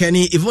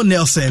Sarkodie Yvonne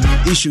Nelson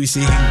issue is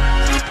here.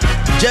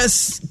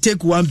 Just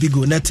take one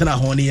bigo netana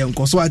honey and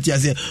so what you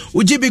say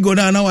uji bigo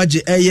na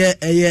waje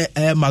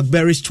eye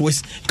McBerry's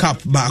Choice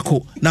Cup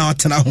bako na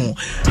atana ho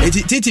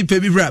titi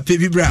pebi bra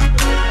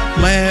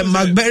my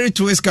McBerry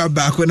Choice Cup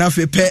bako na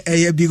fe pe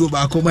eye bigo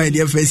bako my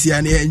dear face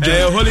ya na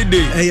enjoy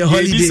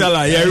holiday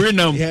sala ya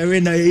renam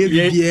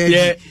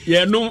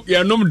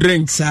ya nom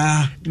drinks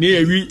na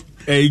ewi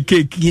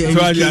cake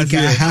so I just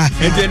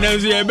and then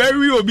you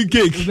very obi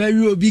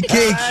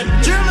cake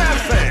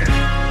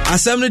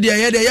Assembly de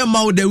ye de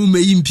ma wo da wu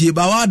meyimpie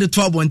ba wa de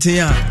to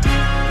abonten a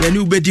ye ne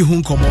ubedi hu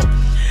nkomo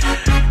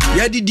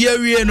ye di die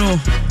wie no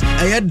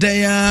ye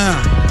dan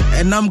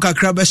a enam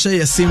kakra be hye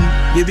yesim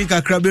bebi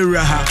kakra be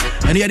wura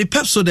ha and ye de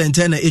Pepsodent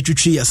na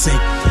etwitwi yesim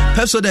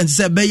Pepsodent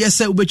se be ye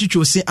se ubetwitwi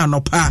osin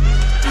anopa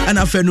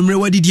ana fa numre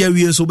wadi die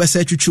wie so be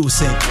se twitwi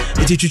osin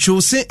etwitwi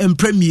osin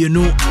empremie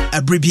no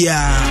abribia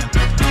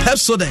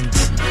Pepsodent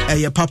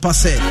ye papa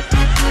se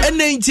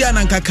enti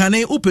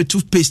anankakane upe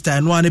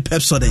toothpaste no ane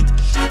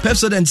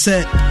Pepsodent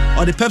say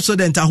or the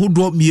Pepsodent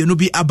ahodo mienu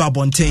bi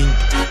ababonten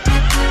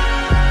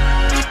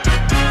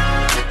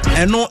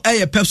eno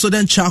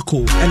Pepsodent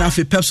charcoal and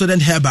afi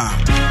Pepsodent herbal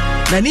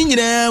na ni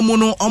nyina mu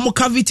no omo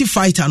cavity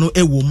fighter no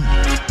ewom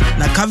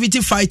na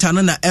cavity fighter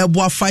no na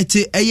ebo fight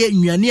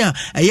nnuane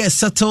a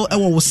settle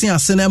ewo wosen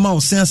ase na ma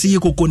wosen ase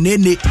yekoko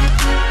nene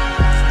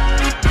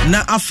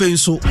na afen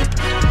so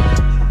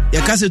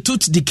yakase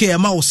tooth decay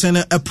ma wosen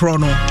e pro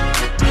no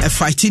a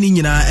fighting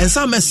nyina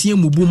ensa masie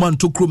mubu man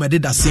to kro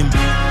mededa sim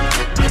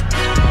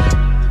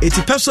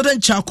eti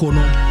Pepsodent charcoal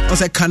no o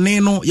se kane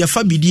no ya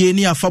fa bidie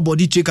ni afa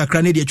body check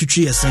akra ne de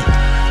atwitwi yesen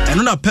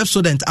eno na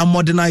Pepsodent a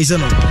modernize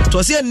no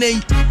to se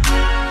nei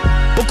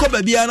oko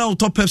babia na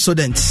to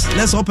Pepsodent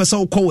let's hope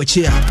so ko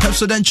wachi a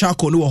Pepsodent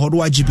charcoal no wo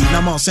hodo agibi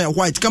na ma say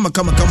white kama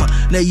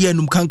na ye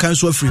anum kankan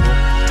so afri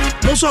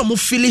ho mo so mo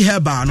fili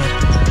herbal no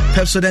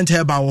Pepsodent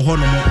herbal wo ho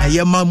no mo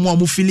eye ma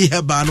mo fili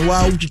herbal no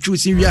wa utwitwi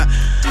sin wi a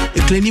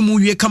ekleni mu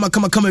wie kama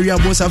wi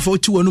abonsa fa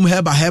otu anum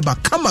herbal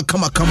kama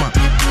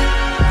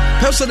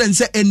Pepsodent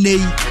say enei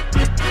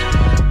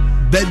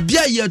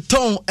babia ye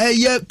ton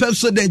eye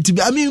Pepsodent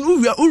I mean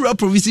ura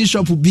provision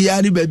shop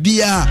bia ni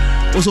babia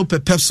also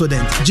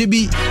Pepsodent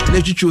GB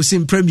na twitwi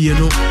sim premier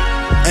no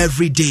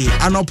every day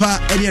anopa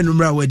any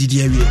anumra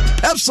wadidi awie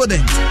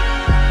Pepsodent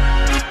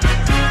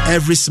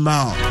every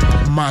smile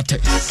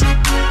matters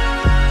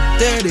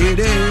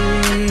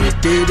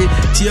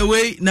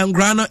tiaway na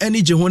ngrano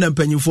any je ho na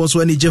mpanyimfo so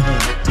any je ho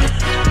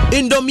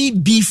Indomie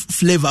beef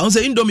flavor I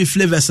say Indomie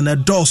flavors na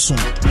dawson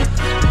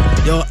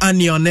your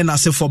onion na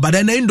say for but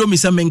then Indomie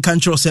say men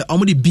control say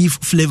the beef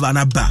flavor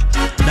na ba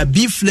na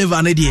beef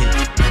flavor na dey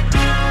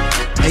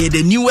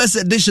the newest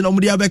edition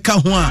the abeka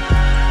ho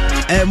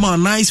a more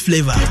nice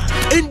flavor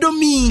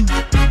Indomie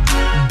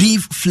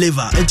beef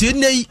flavor enti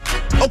nei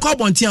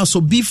okobontia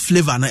so beef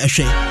flavor na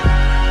ehwe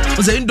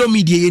o say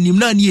Indomie dey enim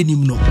na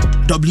enim no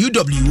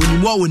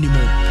www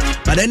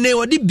but then they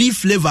the beef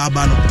flavor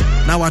aba no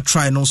na wa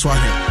try no so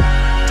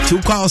ahe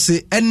to kwa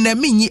say enne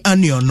menyi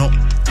onion no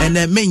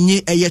enne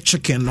menyi eye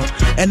chicken no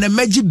enne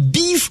meji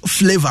beef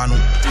flavor no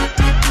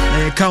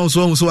na e count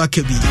so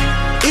akabi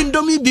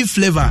Indomie beef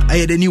flavor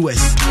aye the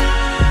newest.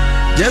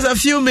 Just a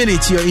few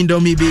minutes your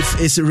Indomie beef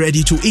is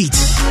ready to eat.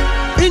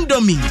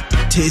 Indomie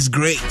tastes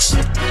great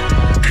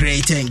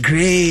and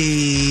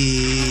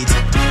great.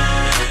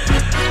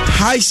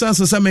 High sense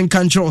of some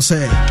control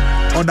say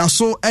or that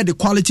so the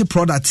quality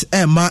product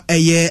ma a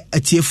year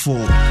at tier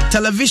 4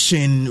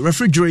 television,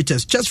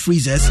 refrigerators, chest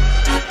freezers,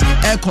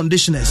 air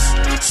conditioners,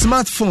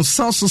 smartphones,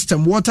 sound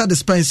system, water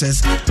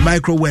dispensers,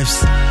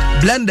 microwaves,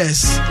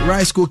 blenders,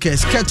 rice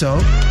cookers,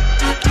 kettle,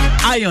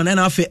 iron and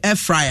air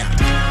fryer.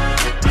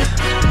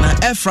 Na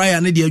air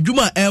fryer ne de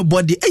adwuma air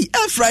body. Hey,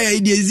 air fryer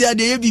de ezia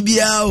de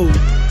bibia o.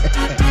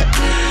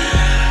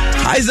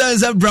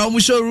 Hisense brown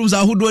showrooms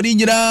are hood in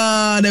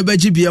na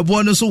beji be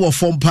no so wo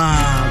form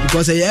pa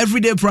because a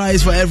everyday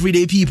price for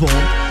everyday people.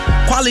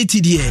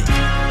 Quality there.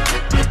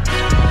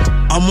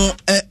 Amo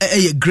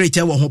a great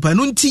ever hope and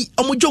unti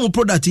amo jomo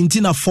product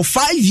intina for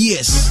 5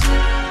 years.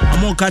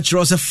 Amo catch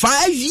us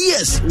 5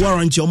 years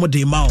warranty omo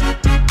de mount.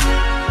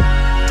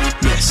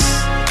 Yes.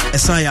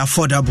 Esai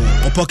affordable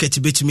or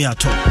pocket bit me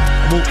at all.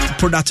 Amo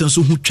product and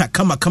so who track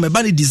come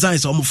bani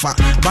designs omo fa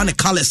bani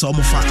colors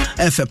omo fa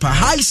FP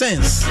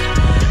Hisense.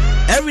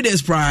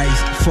 Everyday's price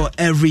for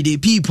everyday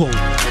people.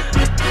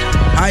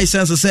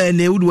 Hisense say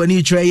ne would when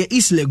you try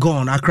East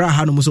Legon, Accra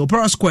Hanumuso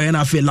Opera Square and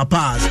Afe La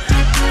Paz.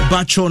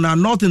 Bachona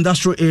North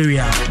Industrial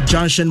Area,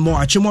 Junction Mall,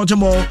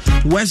 Achimotemo,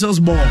 Wessels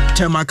Mall,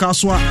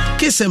 Temakaswa,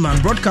 Kisseman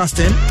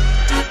Broadcasting,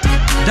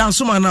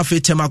 Dansuma Nafe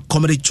Tema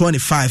Comedy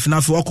 25. Now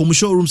for Wako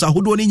showrooms are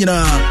Hudwani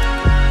now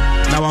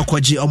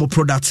Wakwaji Omo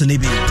products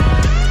nibi.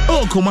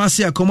 Oh,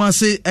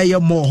 Komasi Aya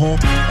Moho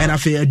and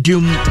Afe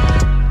Doom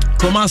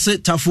Komasi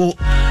Tafo.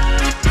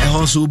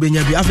 Also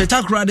benya bi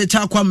afeta kra de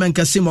takwa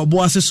menkase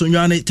moboase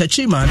sonwane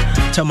tachiman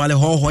tamale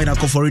ho na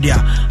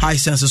koforidia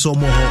Hisense so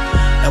mo ho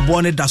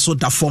ebo ne da so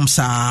da form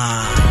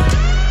sa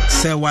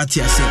say what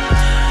you say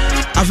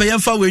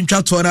afeyemfa we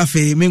ntwa to na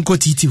fe menko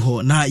titi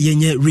ho na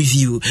yenye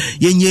review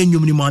yenye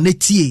nwumni ma na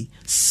tie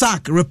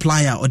sack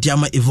replier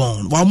odiama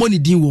Yvonne wa money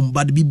din wom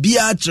but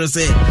bibia kire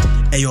say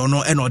eyo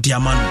no e no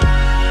odiama no.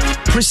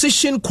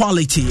 Precision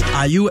quality.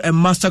 Are you a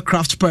master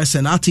craft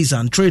person,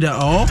 artisan, trader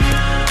or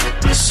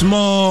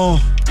small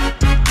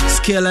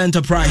scale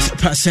enterprise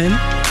person?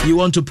 You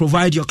want to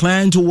provide your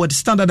client with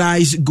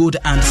standardized good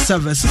and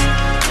service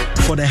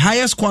for the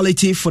highest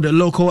quality for the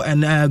local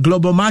and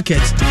global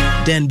market?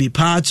 Then be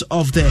part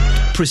of the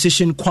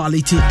precision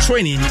quality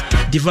training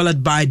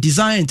developed by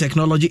Design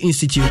Technology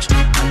Institute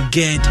and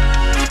get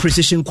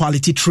precision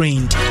quality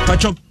trained.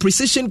 But your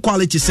precision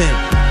quality said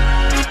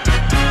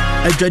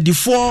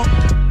before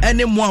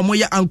any more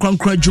moya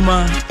ankrankra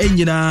juma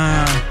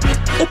enyina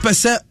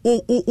opese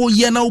o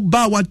yena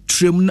ba wa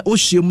trem na o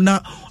hyem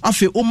na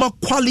afi o ma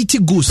quality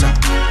goods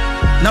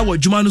na wa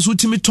juma no so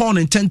timi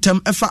turn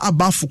tentem efa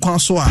abafo kwa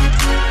so a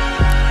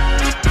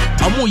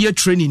amo ye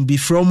training be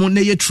from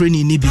na ye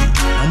training ni bi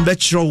am be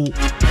kiro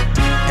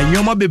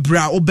enyoma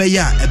bebra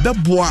obeya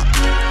ebeboa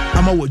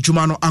ama wa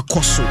juma no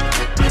akoso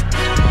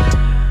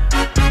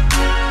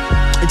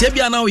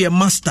etebia na we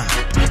master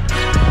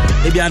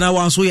ebia na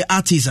wan so ye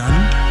artisan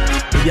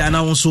ebia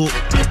na wan so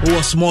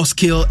o small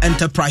scale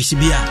enterprise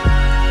bia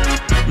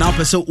now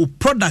person o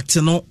product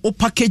no o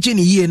packaging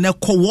here na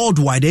call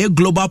worldwide a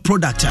global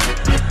product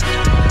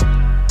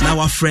now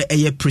afre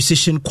a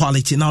precision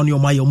quality now your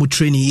my omu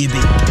training here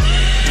be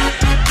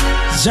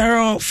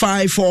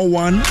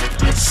 0541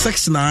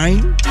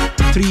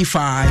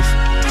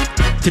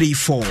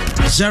 693534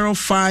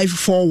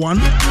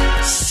 0541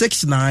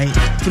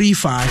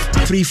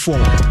 693534.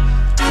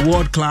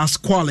 World class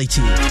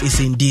quality is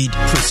indeed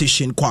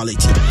precision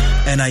quality.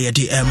 And I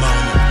the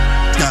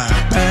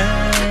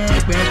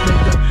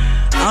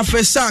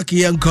Afesak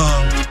Yanko.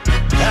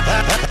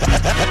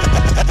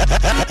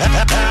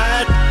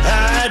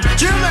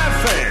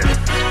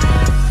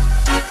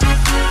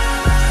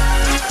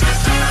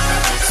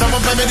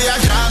 Someone play me the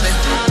ajame.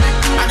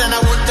 I don't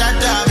know what that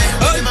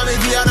dame. Mommy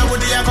Diana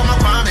would the come up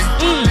me.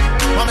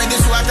 Mommy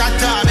this what that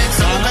dame.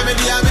 Someone play me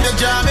the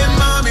ajame.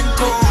 Mommy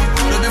cool.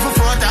 No be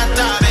for that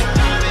dame.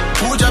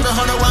 Who jam me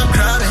 101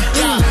 crabby?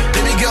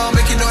 Baby girl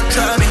make it not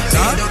try me.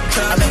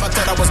 I never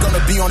thought I was gonna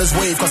be on this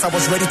wave, cause I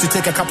was ready to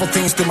take a couple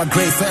things to my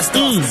grave. First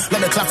off,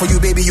 let me clap for you,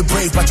 baby, you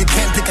brave, but you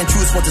can't pick and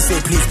choose what to say,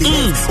 please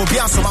behave. Well, be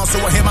on some out, so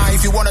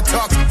if you wanna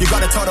talk, you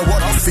gotta tell the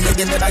world off for you,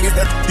 then I give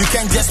it. You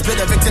can't just play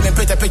the victim and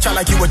paint a picture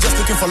like you were just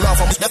looking for love.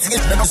 Nothing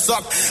is gonna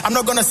suck. I'm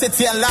not gonna sit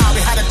here and lie,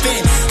 we had a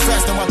thing.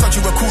 First time I thought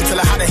you were cool till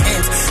I had a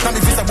hint. Now me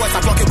feel the words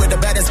I clock it with the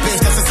baddest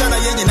bitch. Cause the son of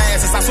you, I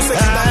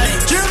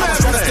was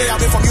trying to stay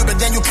away from you, but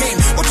then you came.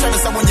 What trying to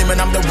someone you, man,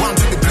 I'm the one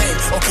to be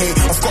blamed. Okay,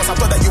 of course, I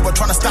thought that you were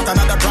trying to start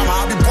another drama.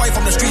 I'll be boy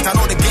from the street, I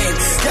know the game.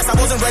 Yes, I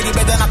wasn't ready,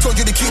 but then I told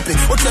you to keep it.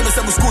 What tell me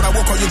said with school, I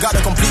woke up, you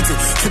gotta complete it.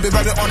 To be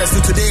very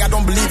honest, today I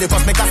don't believe it.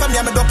 Cause me, cause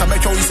I'm a doctor,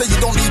 make sure you say you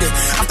don't need it.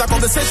 After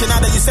conversation, now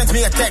that you sent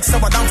me a text,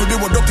 someone down to be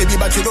with Dr. B,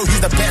 but you know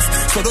he's the best.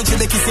 So don't you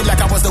make it seem like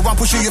I was the one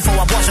pushing you for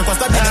abortion, cause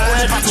that be the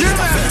only part to be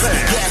my best.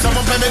 Yeah,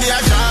 someone play me the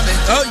ajame.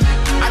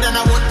 I don't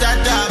know what that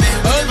dame.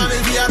 Mommy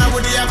Diana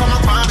would the come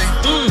up me.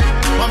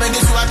 Mommy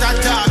this what that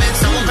dame.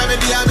 Someone play me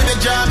the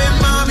ajame.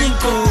 Mommy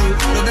cool.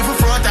 No be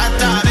for that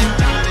dame.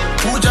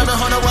 Who jam me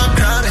 101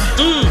 crabby?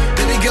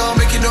 Baby girl,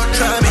 make it not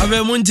try me.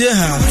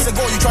 Weeks ago,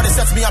 you tried to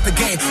set me up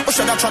again. Or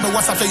should I try to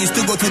WhatsApp so you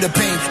still go through the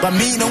pain? But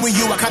me knowing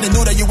you, I kinda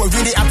knew that you were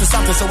really up to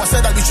something. So I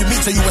said that we should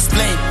meet so you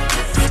explain.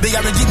 The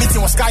RG meeting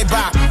was sky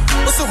bar.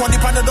 Also, when they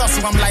panded us,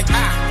 so I'm like,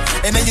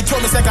 And then you told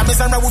me, say, I'm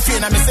missing with fear,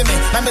 and I'm missing me.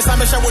 I'm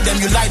missing with them,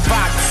 you like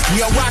back.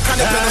 We are walking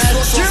the pen,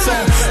 so.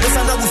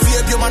 Missing with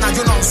fear, you man, I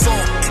do not so.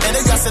 And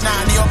then you're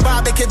saying, your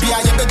barbecue,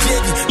 I am a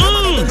jiggy.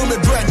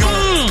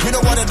 We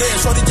know what it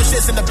is, show the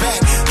shits in the back.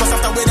 Cause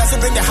after way doesn't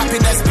bring the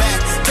happiness back.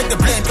 Take the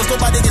blame, cause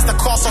nobody gets the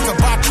cost of a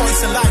bad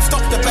choice in life.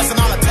 Stop the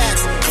personal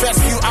attacks. First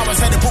few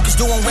hours, and the book is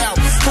doing well.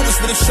 Book is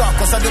really shocked,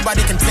 cause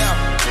everybody can tell.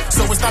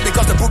 So it's not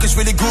because the book is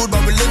really good, but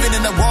we're living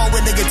in a world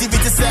where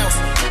negativity sells.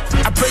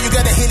 I pray you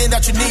get the healing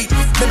that you need.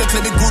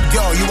 Biblically be good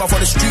girl, you are for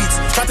the streets.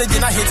 Strategy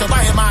not hit to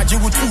buy him, I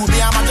do too. Me,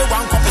 I'm a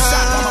one cup of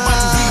shot, I'm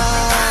about to read.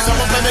 Some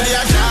of them, they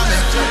are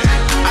jamming.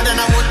 I don't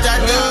know what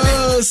that girl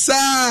is. Oh,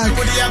 Sark.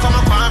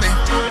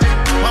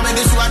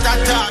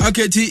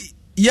 Okay,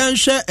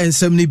 Yansha and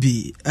Semni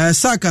B.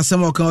 Sark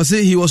Asamoka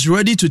say he was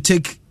ready to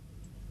take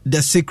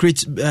the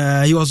secret.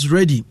 He was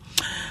ready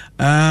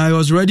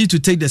to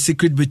take the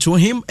secret between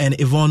him and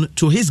Yvonne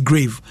to his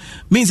grave.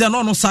 Means that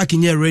no Sark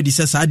in here ready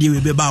says I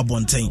will be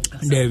babontain.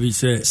 There we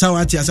say. So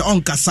what you say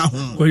on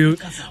Kasahum.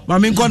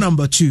 Mamin go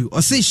number 2.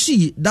 Or say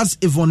she, that's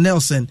Yvonne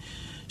Nelson,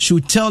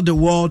 should tell the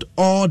world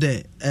all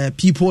the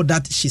people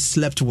that she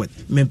slept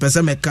with. Me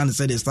person me can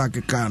say the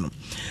Sark can.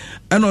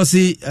 And I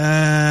see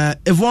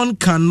Yvonne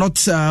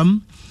cannot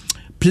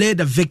play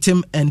the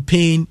victim and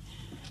pain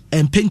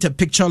and paint a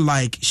picture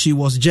like she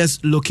was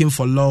just looking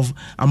for love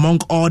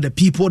among all the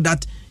people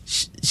that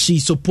she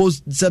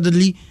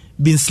supposedly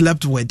been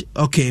slept with.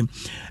 Okay.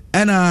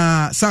 And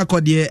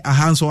Sarkodie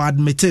Ahanso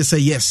admitted, say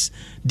yes,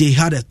 they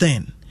had a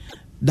thing.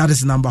 That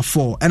is number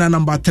 4. And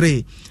number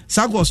 3,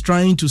 Sark was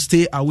trying to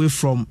stay away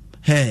from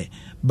her,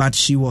 but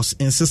she was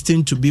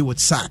insisting to be with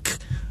Sark.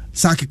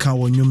 Sark can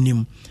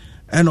wonyum.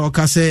 And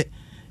Oka say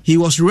he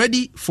was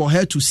ready for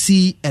her to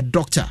see a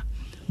doctor,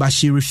 but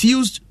she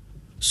refused.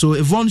 So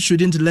Yvonne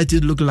shouldn't let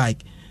it look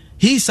like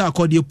he,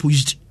 Sarkodie,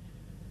 pushed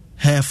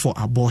her for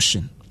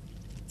abortion.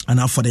 And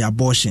now for the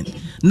abortion.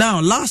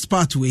 Now, last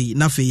part way,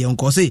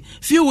 say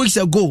few weeks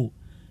ago,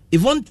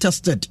 Yvonne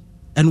tested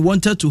and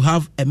wanted to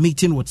have a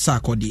meeting with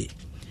Sarkodie.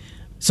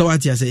 So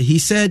what I say, he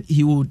said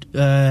he would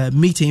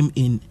meet him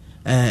in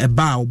a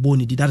bar or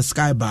Bonidi, that is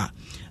Sky Bar.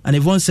 And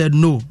Yvonne said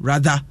no,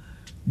 rather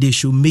they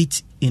should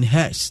meet in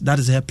hers. That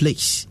is her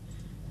place.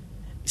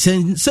 So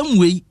in some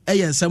way,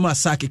 some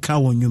Sark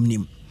can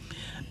nim.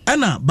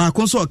 Anna, back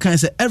also can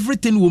say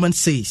everything woman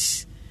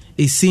says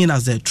is seen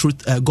as the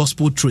truth,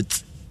 gospel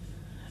truth.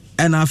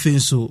 And I feel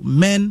so.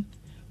 Men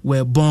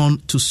were born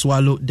to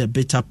swallow the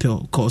bitter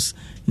pill because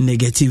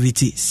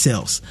negativity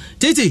sells.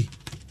 Titi.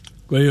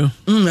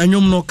 And you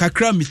know,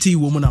 kakra miti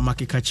woman a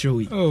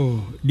makikachewi.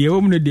 Oh, the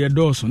woman the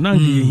doors. Now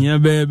here,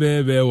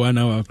 baby, 1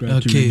 hour to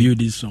review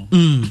this song.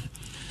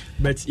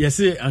 But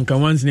yes, Uncle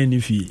once in any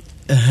fee.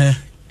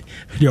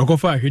 The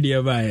Okofa should be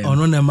by. Oh,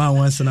 no, the man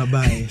once in a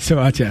buy. So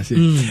I say,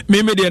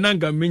 maybe the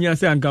Nanka, Minya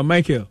say, Uncle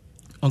Michael.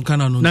 On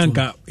Canon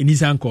Nanka in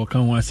his uncle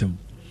can was him.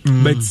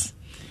 But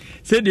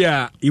say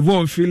there, you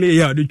won't feel it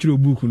out the true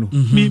book.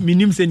 Me,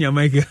 name Senior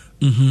Michael.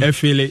 I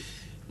feel it.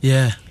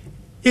 Yeah.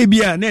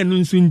 Ebia na enu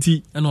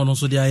nsunti and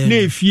also the na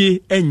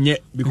efie enye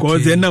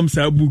because the nam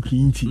sa book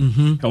inti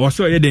I was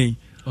so yeden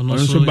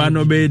onso ba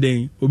no be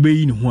den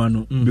obeyi ne ho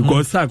ano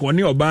because Sark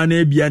oni oba na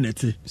ebia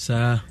nete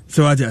sir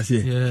so what I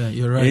say yeah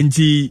you're right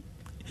enti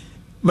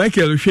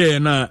Michael share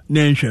na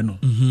nhwe no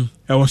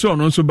I was so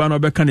onso ba no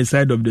be can the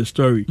side of the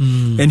story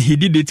and he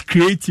did it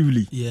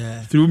creatively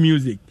through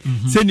music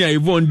Senior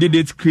Yvonne did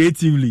it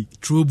creatively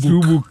through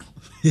book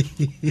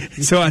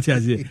so what I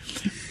say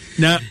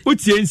na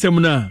utie nsem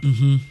na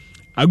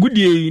a good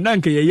day,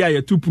 Nanka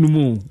ya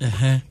tupunu.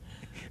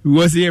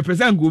 Was a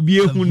person go be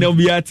a who now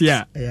be at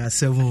ya.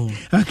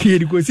 Okay,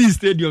 because his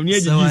stadium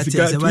near the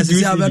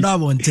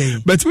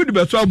but with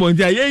the trouble,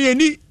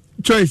 any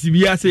choice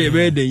be as a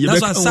bed.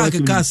 That's what Sark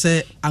can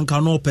say, and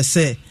cannot per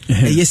se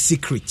a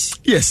secret.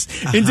 Yes,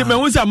 into my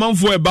own amount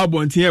for a babu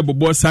and here, but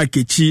boss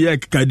Sakechi,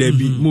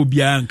 Kadebi,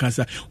 Mobia, and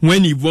Casa.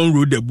 When Yvonne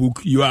wrote the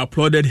book, you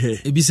applauded her.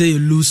 It be say a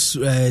loose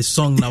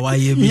song now.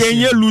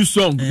 Yeah, loose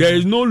song. There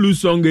is no loose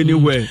song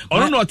anywhere. I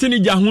don't know, Tini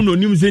Jahuno,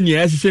 Nims in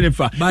here,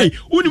 hey,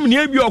 wouldn't be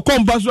your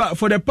compass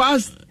for the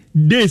past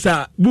days.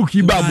 Book do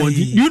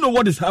you know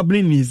what is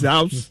happening in his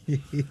house?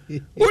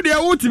 Oh, they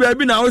are what to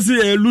be now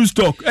say a loose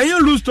talk. And you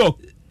loose talk.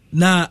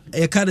 Na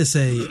can't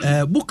say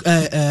book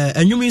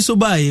and you mean so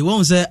by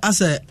won't say as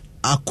a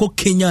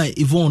Kenya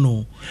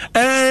Yvonne.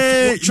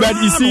 But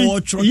you see,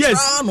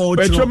 yes, but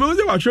and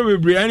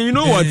you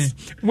know what?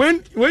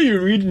 When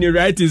you read the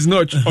right is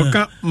not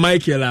okay,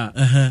 Michael,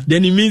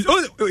 then it means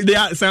there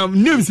are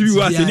some names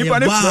we are saying. Then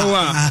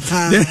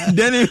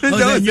it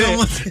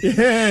yes,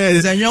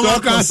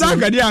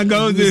 Sarkodie and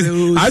go.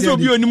 I saw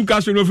you on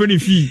Castle of any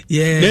fee.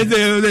 Yeah,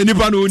 there's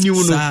anyone who knew.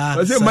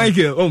 I said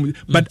Michael,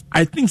 but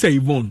I think say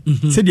Yvonne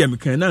said the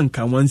American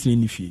can once in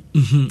any fee.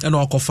 And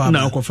I'll confirm.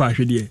 Now confirm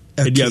there.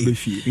 In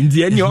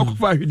the end,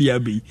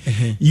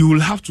 you will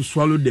have to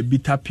swallow the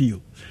bitter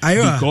pill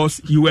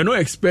because you were not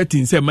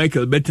expecting say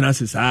Michael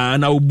Bettenas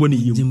now Bonnie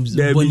Yums.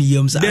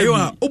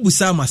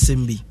 Obusama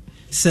Sembi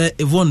say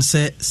Yvonne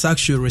say Sark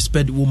should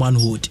respect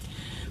womanhood.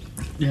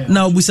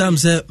 Now Busam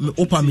said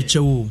Opa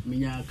Micho.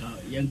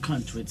 Young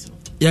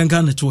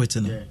can to it.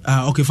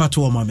 Okay,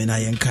 Fatu Mama and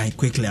I yankai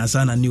quickly as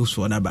a news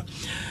for Naba.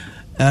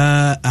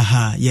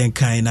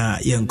 Yankai na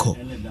yanko.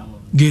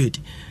 Good.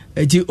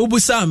 Eti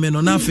obusa me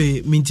no na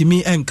fe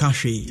mintimi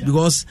enkahwe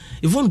because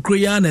Yvonne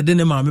Kriya na de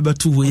ne ma me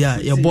beto ho ya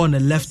you born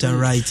left and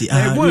right.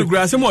 Yvonne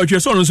Kriya se mo atwe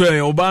so no so e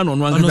oba no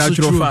no anta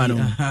chiro fa no.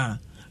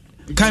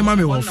 Kai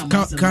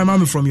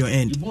mami from your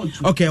end.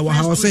 Okay, well,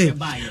 I was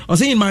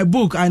saying in my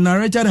book I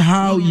narrated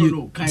how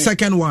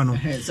second one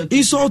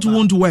insult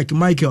won't work,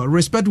 Michael.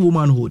 Respect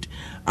womanhood.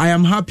 I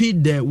am happy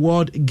the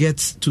world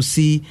gets to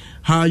see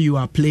how you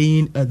are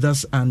playing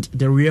this and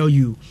the real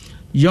you.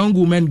 Young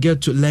women get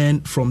to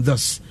learn from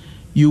this.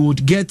 You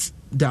would get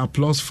the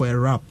applause for a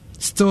rap.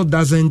 Still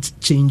doesn't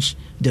change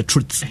the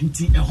truth.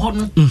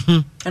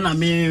 And I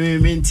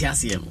mean,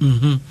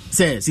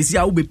 say, Sisi,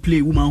 I will be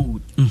play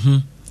womanhood.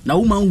 Now,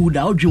 womanhood,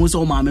 I'll dream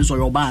so mamma so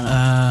your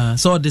banner.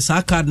 So the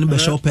Sarkodie number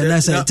shop and I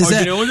said, to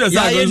say,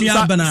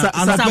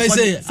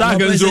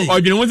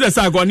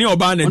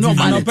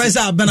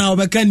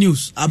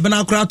 news. I've been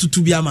out crowd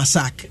to be a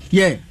massacre.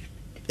 Yeah.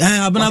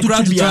 I've been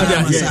crowd to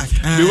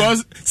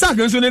because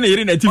Sarkodie in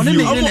the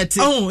internet.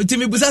 Oh,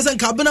 Timmy Busa and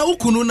Cabana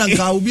Ukununa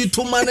will be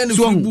 2 man and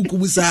one book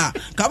Busa.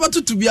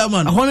 Cabatu to be a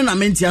man. I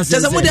meant yes,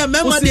 there's a mother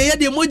member,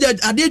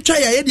 I did try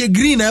a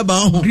green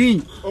about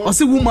green or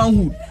see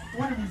womanhood.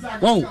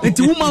 Oh, it's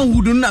a woman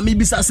who do not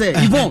maybe say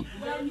Yvonne.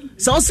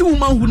 So see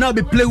woman who now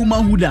be play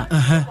woman who da.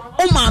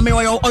 Oh mammy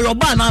or your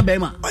bar na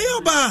bema. Oh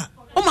your bar.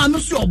 Oh mammy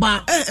your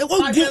bar.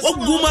 What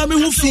go mammy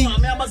who fee?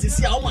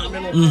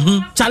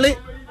 Charlie.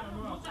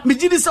 Me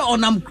did this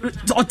on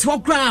or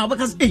talk crowd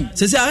because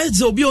says I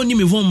so be only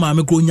me from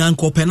mammy go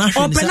nyanko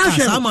penation.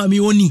 Mammy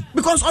only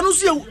because I don't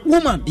see a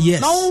woman. Yes.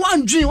 Now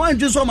one dream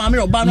so mammy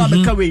or bar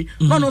be carry.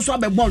 No so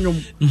be born.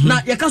 Now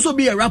you can so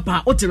be a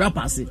rapper or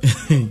rapper say.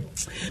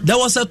 There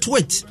was a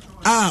tweet.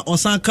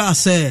 Osaka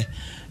say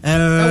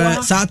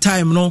that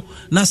time no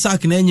na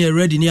sack na enye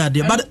ready near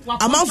there. But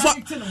I'm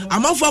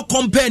out for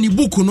compare ni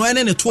book no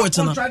any tweet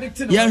no.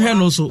 Yeah,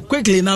 no so quickly now.